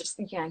tempted to just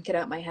yank it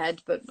out my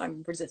head, but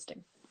I'm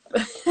resisting.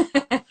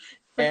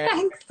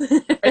 Thanks.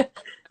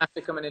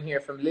 After coming in here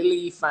from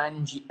Lily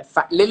Fangi.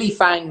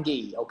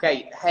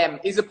 Okay,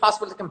 is it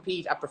possible to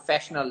compete at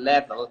professional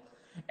level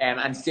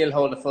and still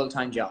hold a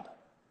full-time job?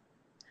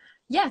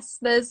 Yes,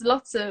 there's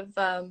lots of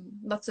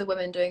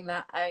women doing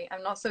that.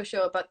 I'm not so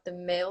sure about the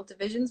male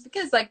divisions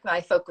because like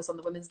I focus on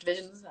the women's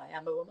divisions. I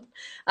am a woman,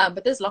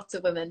 but there's lots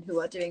of women who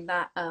are doing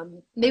that.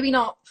 Maybe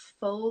not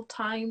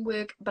full-time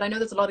work, but I know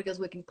there's a lot of girls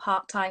working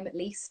part-time at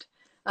least.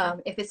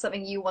 If it's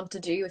something you want to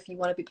do, if you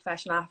want to be a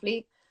professional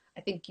athlete, I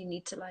think you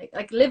need to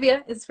like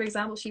Olivia is, for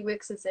example, she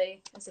works as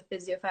a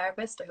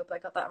physiotherapist. I hope I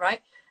got that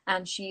right.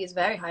 And she is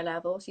very high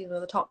level. She's one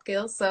of the top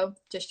girls. So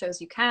just shows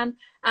you can.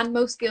 And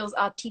most girls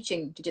are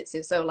teaching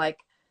jiu-jitsu. So like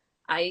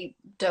I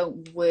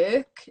don't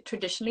work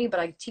traditionally, but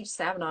I teach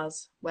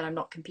seminars when I'm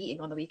not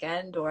competing on the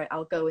weekend, or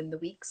I'll go in the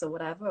weeks or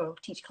whatever, or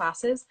teach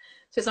classes.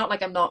 So it's not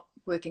like I'm not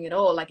working at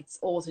all. Like it's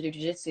all to do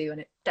jiu-jitsu,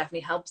 and it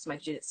definitely helps my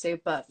jiu-jitsu.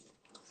 But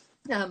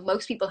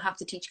most people have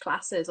to teach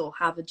classes or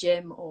have a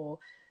gym, or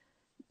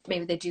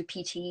maybe they do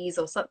PTs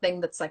or something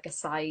that's like a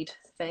side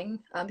thing,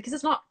 because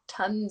there's not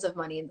tons of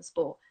money in the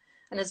sport,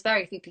 and there's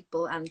very few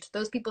people, and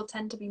those people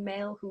tend to be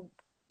male who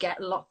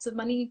get lots of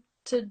money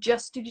to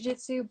just do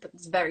jiu-jitsu, but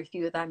there's very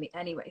few of them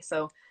anyway,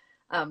 so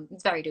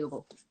it's very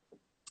doable.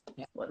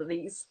 What are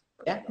these?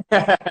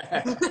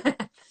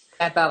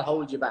 That'll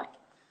hold you back.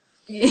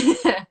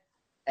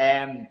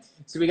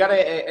 So we got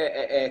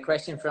a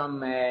question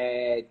from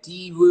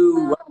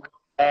Diwu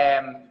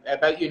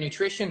about your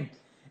nutrition.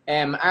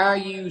 Are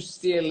you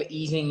still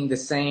eating the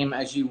same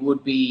as you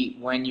would be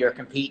when you're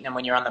competing and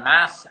when you're on the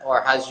mat,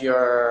 or has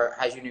your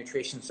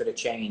nutrition sort of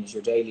changed,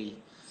 your daily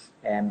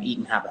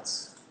eating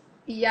habits?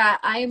 Yeah,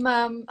 I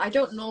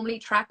don't normally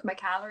track my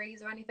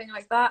calories or anything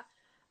like that,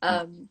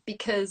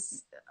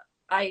 because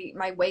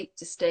my weight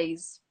just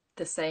stays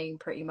the same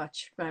pretty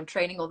much when I'm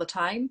training all the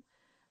time.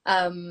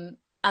 And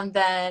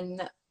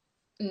then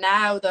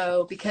now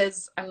though,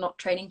 because I'm not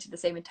training to the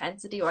same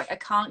intensity, or I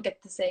can't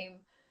get the same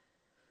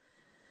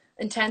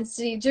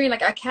intensity doing,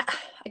 like I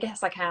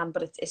guess I can,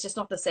 but it's just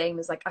not the same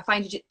as, like, I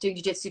find doing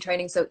jiu-jitsu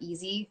training so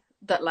easy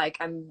that like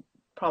I'm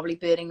probably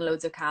burning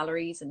loads of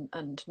calories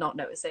and not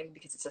noticing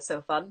because it's just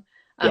so fun.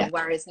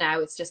 Whereas now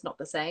it's just not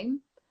the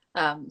same.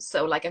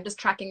 So like I'm just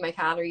tracking my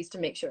calories to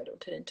make sure I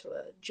don't turn into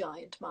a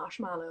giant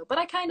marshmallow, but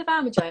I kind of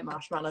am a giant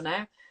marshmallow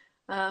now.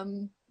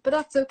 But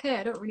that's okay,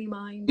 I don't really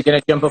mind. You're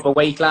gonna jump up a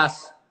weight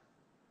class?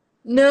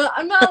 No,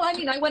 I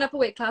mean I went up a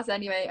weight class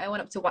anyway. I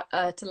went up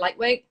to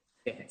lightweight.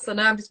 So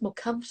now I'm just more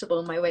comfortable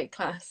in my weight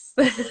class.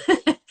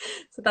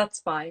 So that's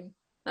fine.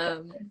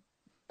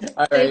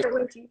 Favorite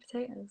way to eat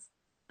potatoes?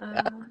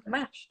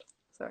 Mashed.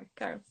 Sorry,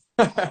 Carol.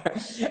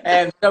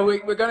 So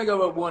we're going to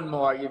go with one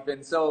more. You've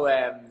been so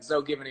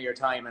given of your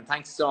time, and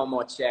thanks so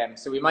much.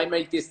 So we might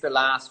make this the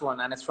last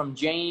one, and it's from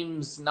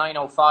James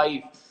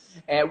 905.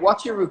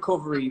 What's your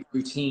recovery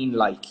routine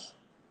like?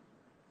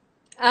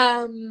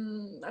 I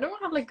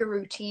don't have like a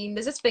routine.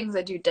 There's just things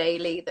I do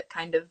daily that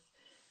kind of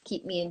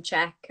keep me in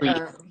check.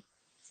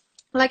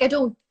 Like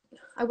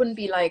I wouldn't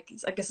be like,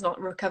 I guess not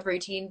a recovery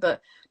routine, but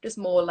just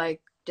more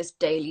like just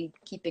daily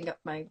keeping up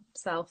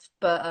myself.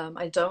 But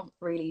I don't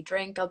really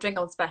drink. I'll drink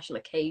on special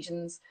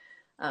occasions,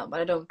 but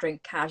I don't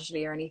drink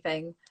casually or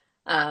anything.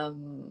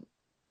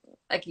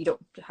 Like you don't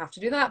have to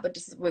do that, but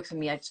just works for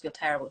me. I just feel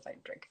terrible if I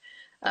don't drink.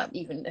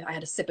 Even if I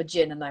had a sip of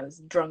gin and I was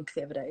drunk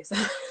the other day, so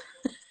I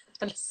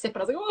had a sip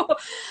and I was like,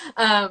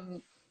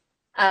 oh.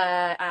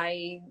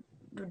 I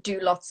do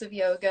lots of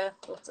yoga,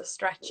 lots of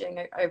stretching.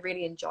 I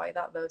really enjoy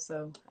that though,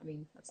 so I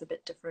mean that's a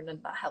bit different,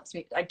 and that helps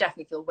me. I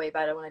definitely feel way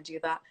better when I do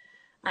that,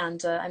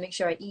 and I make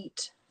sure I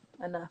eat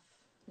enough.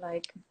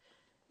 Like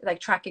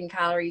tracking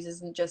calories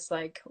isn't just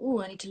like,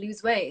 oh, I need to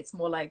lose weight. It's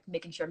more like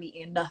making sure I'm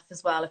eating enough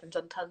as well if I've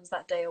done tons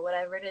that day or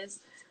whatever it is.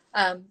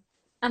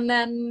 And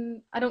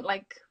then I don't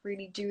like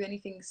really do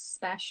anything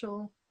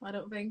special, I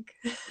don't think.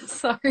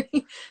 Sorry,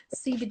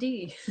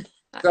 CBD.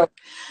 So,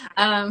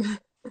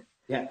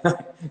 yeah.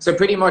 So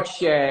pretty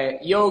much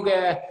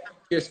yoga,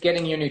 just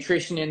getting your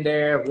nutrition in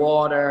there,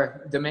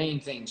 water, the main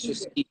things.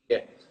 Just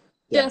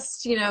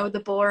just, you know, the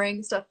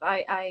boring stuff.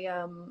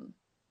 I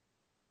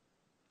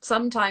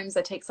sometimes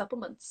I take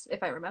supplements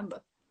if I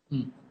remember.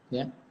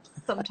 Yeah.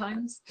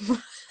 Sometimes.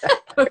 Most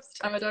of the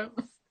time I don't.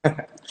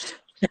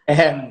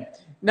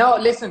 No,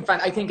 listen,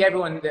 I think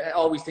everyone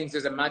always thinks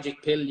there's a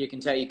magic pill you can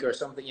take or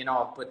something, you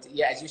know. But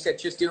yeah, as you said,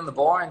 just doing the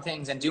boring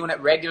things and doing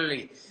it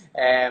regularly,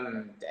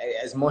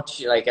 as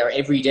much like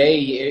every day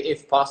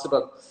if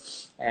possible.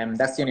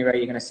 That's the only way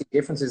you're going to see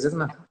differences,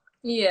 isn't it?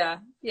 Yeah,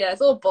 it's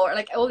all boring.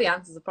 Like all the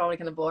answers are probably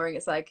kind of boring.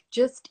 It's like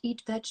just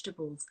eat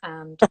vegetables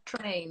and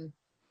train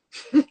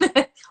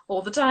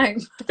all the time.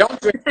 Don't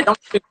drink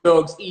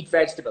drugs, eat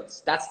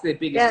vegetables. That's the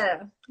biggest.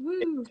 Yeah.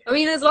 Woo. I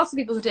mean, there's lots of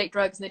people who take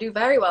drugs and they do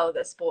very well at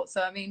this sport.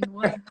 So I mean,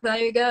 well, there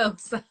you go.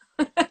 So.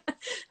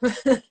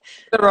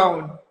 Their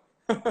own.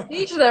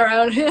 Each their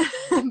own.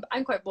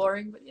 I'm quite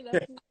boring, but you know,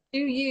 do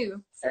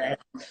you? So.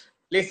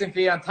 Listen,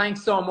 Ffion,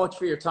 thanks so much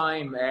for your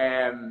time.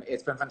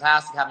 It's been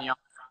fantastic having you on.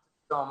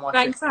 So much.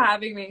 Thanks for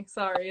having me.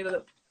 Sorry.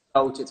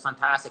 Coach, it's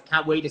fantastic.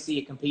 Can't wait to see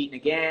you competing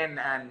again,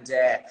 and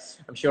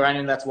I'm sure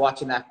anyone that's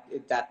watching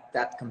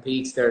that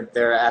competes,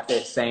 they're at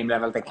the same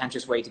level. They can't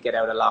just wait to get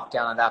out of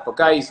lockdown and that. But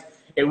guys,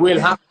 it will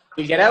happen.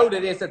 We'll get out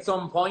of this at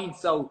some point.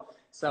 So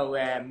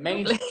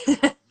mainly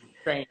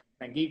train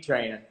and keep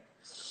training.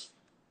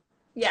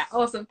 Yeah,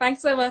 awesome.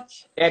 Thanks so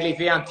much. Deadly,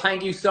 Ffion,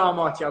 thank you so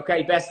much.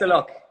 Okay, best of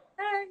luck.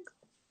 Thanks.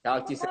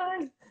 Talk to you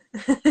soon.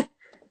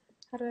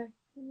 How do I?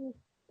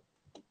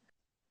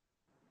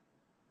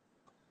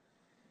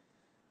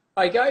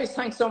 Hi guys,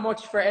 thanks so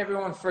much for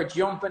everyone for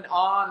jumping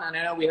on. And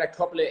I know we had a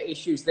couple of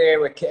issues there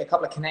with a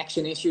couple of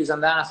connection issues on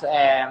that,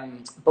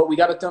 but we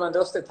got it done and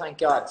dusted, thank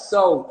God.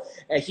 So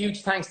a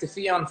huge thanks to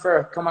Ffion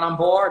for coming on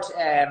board.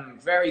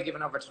 Very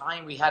given over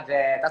time. We had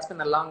that's been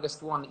the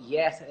longest one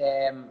yet,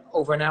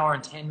 over an hour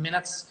and 10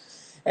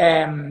 minutes.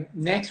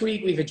 Next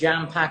week we have a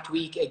jam-packed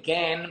week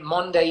again,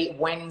 Monday,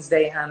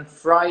 Wednesday and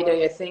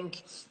Friday, I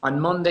think. On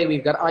Monday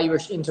we've got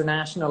Irish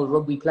international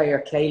rugby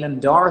player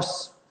Caelan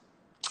Doris.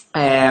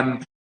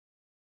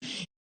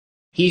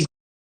 He's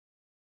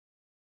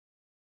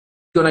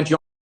going to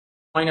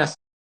join us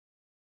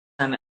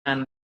and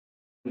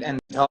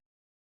talk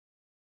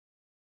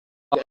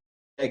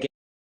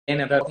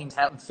again about things,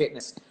 health and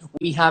fitness.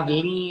 We have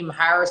Liam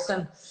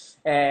Harrison,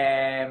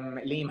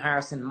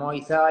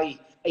 Muay Thai,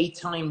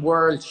 8-time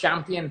world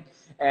champion,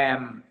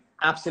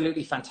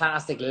 absolutely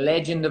fantastic,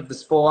 legend of the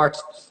sport.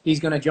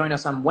 He's going to join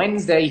us on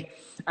Wednesday,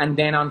 and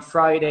then on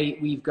Friday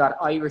we've got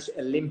Irish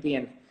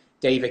Olympian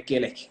David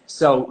Gillick.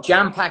 So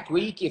jam-packed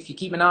week. If you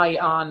keep an eye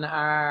on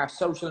our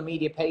social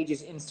media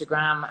pages,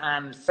 Instagram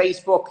and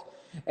Facebook,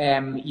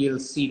 you'll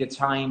see the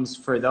times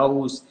for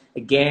those.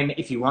 Again,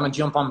 if you want to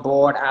jump on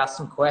board, ask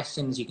some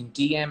questions, you can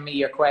DM me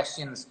your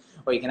questions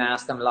or you can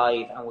ask them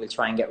live and we'll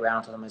try and get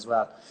around to them as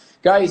well.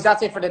 Guys,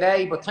 that's it for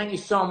today, but thank you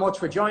so much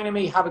for joining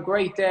me. Have a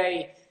great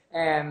day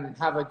and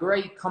have a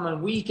great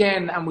coming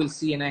weekend, and we'll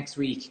see you next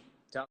week.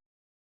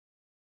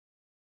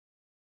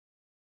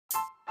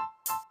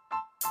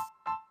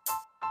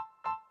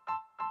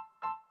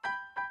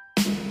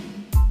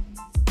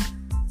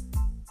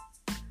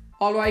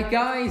 Alright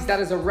guys, that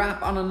is a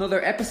wrap on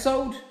another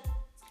episode.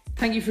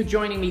 Thank you for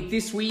joining me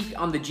this week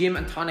on the Gym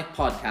and Tonic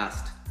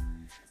podcast.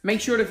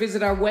 Make sure to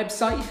visit our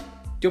website,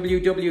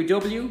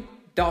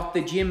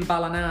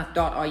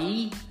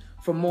 www.thegymballina.ie,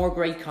 for more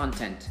great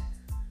content.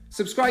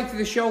 Subscribe to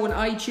the show on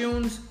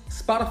iTunes,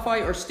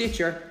 Spotify or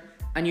Stitcher,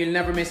 and you'll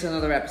never miss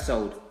another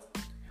episode.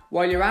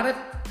 While you're at it,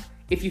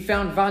 if you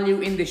found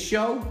value in this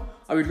show,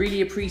 I would really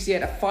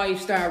appreciate a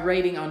 5-star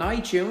rating on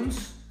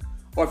iTunes,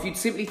 or if you'd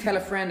simply tell a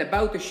friend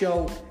about the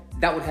show,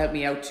 that would help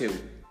me out too.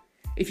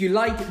 If you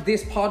like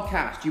this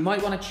podcast, you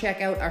might want to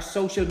check out our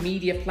social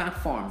media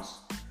platforms.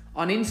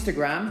 On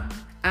Instagram,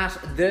 at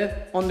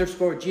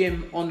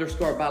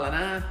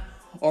 @the_gym_ballina,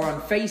 or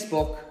on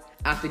Facebook,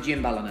 at the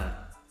Gym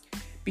Ballina.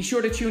 Be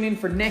sure to tune in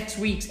for next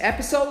week's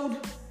episode.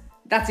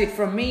 That's it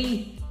from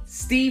me,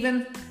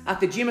 Stephen,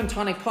 at the Gym and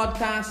Tonic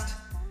podcast.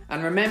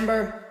 And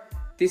remember,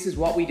 this is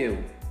what we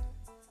do.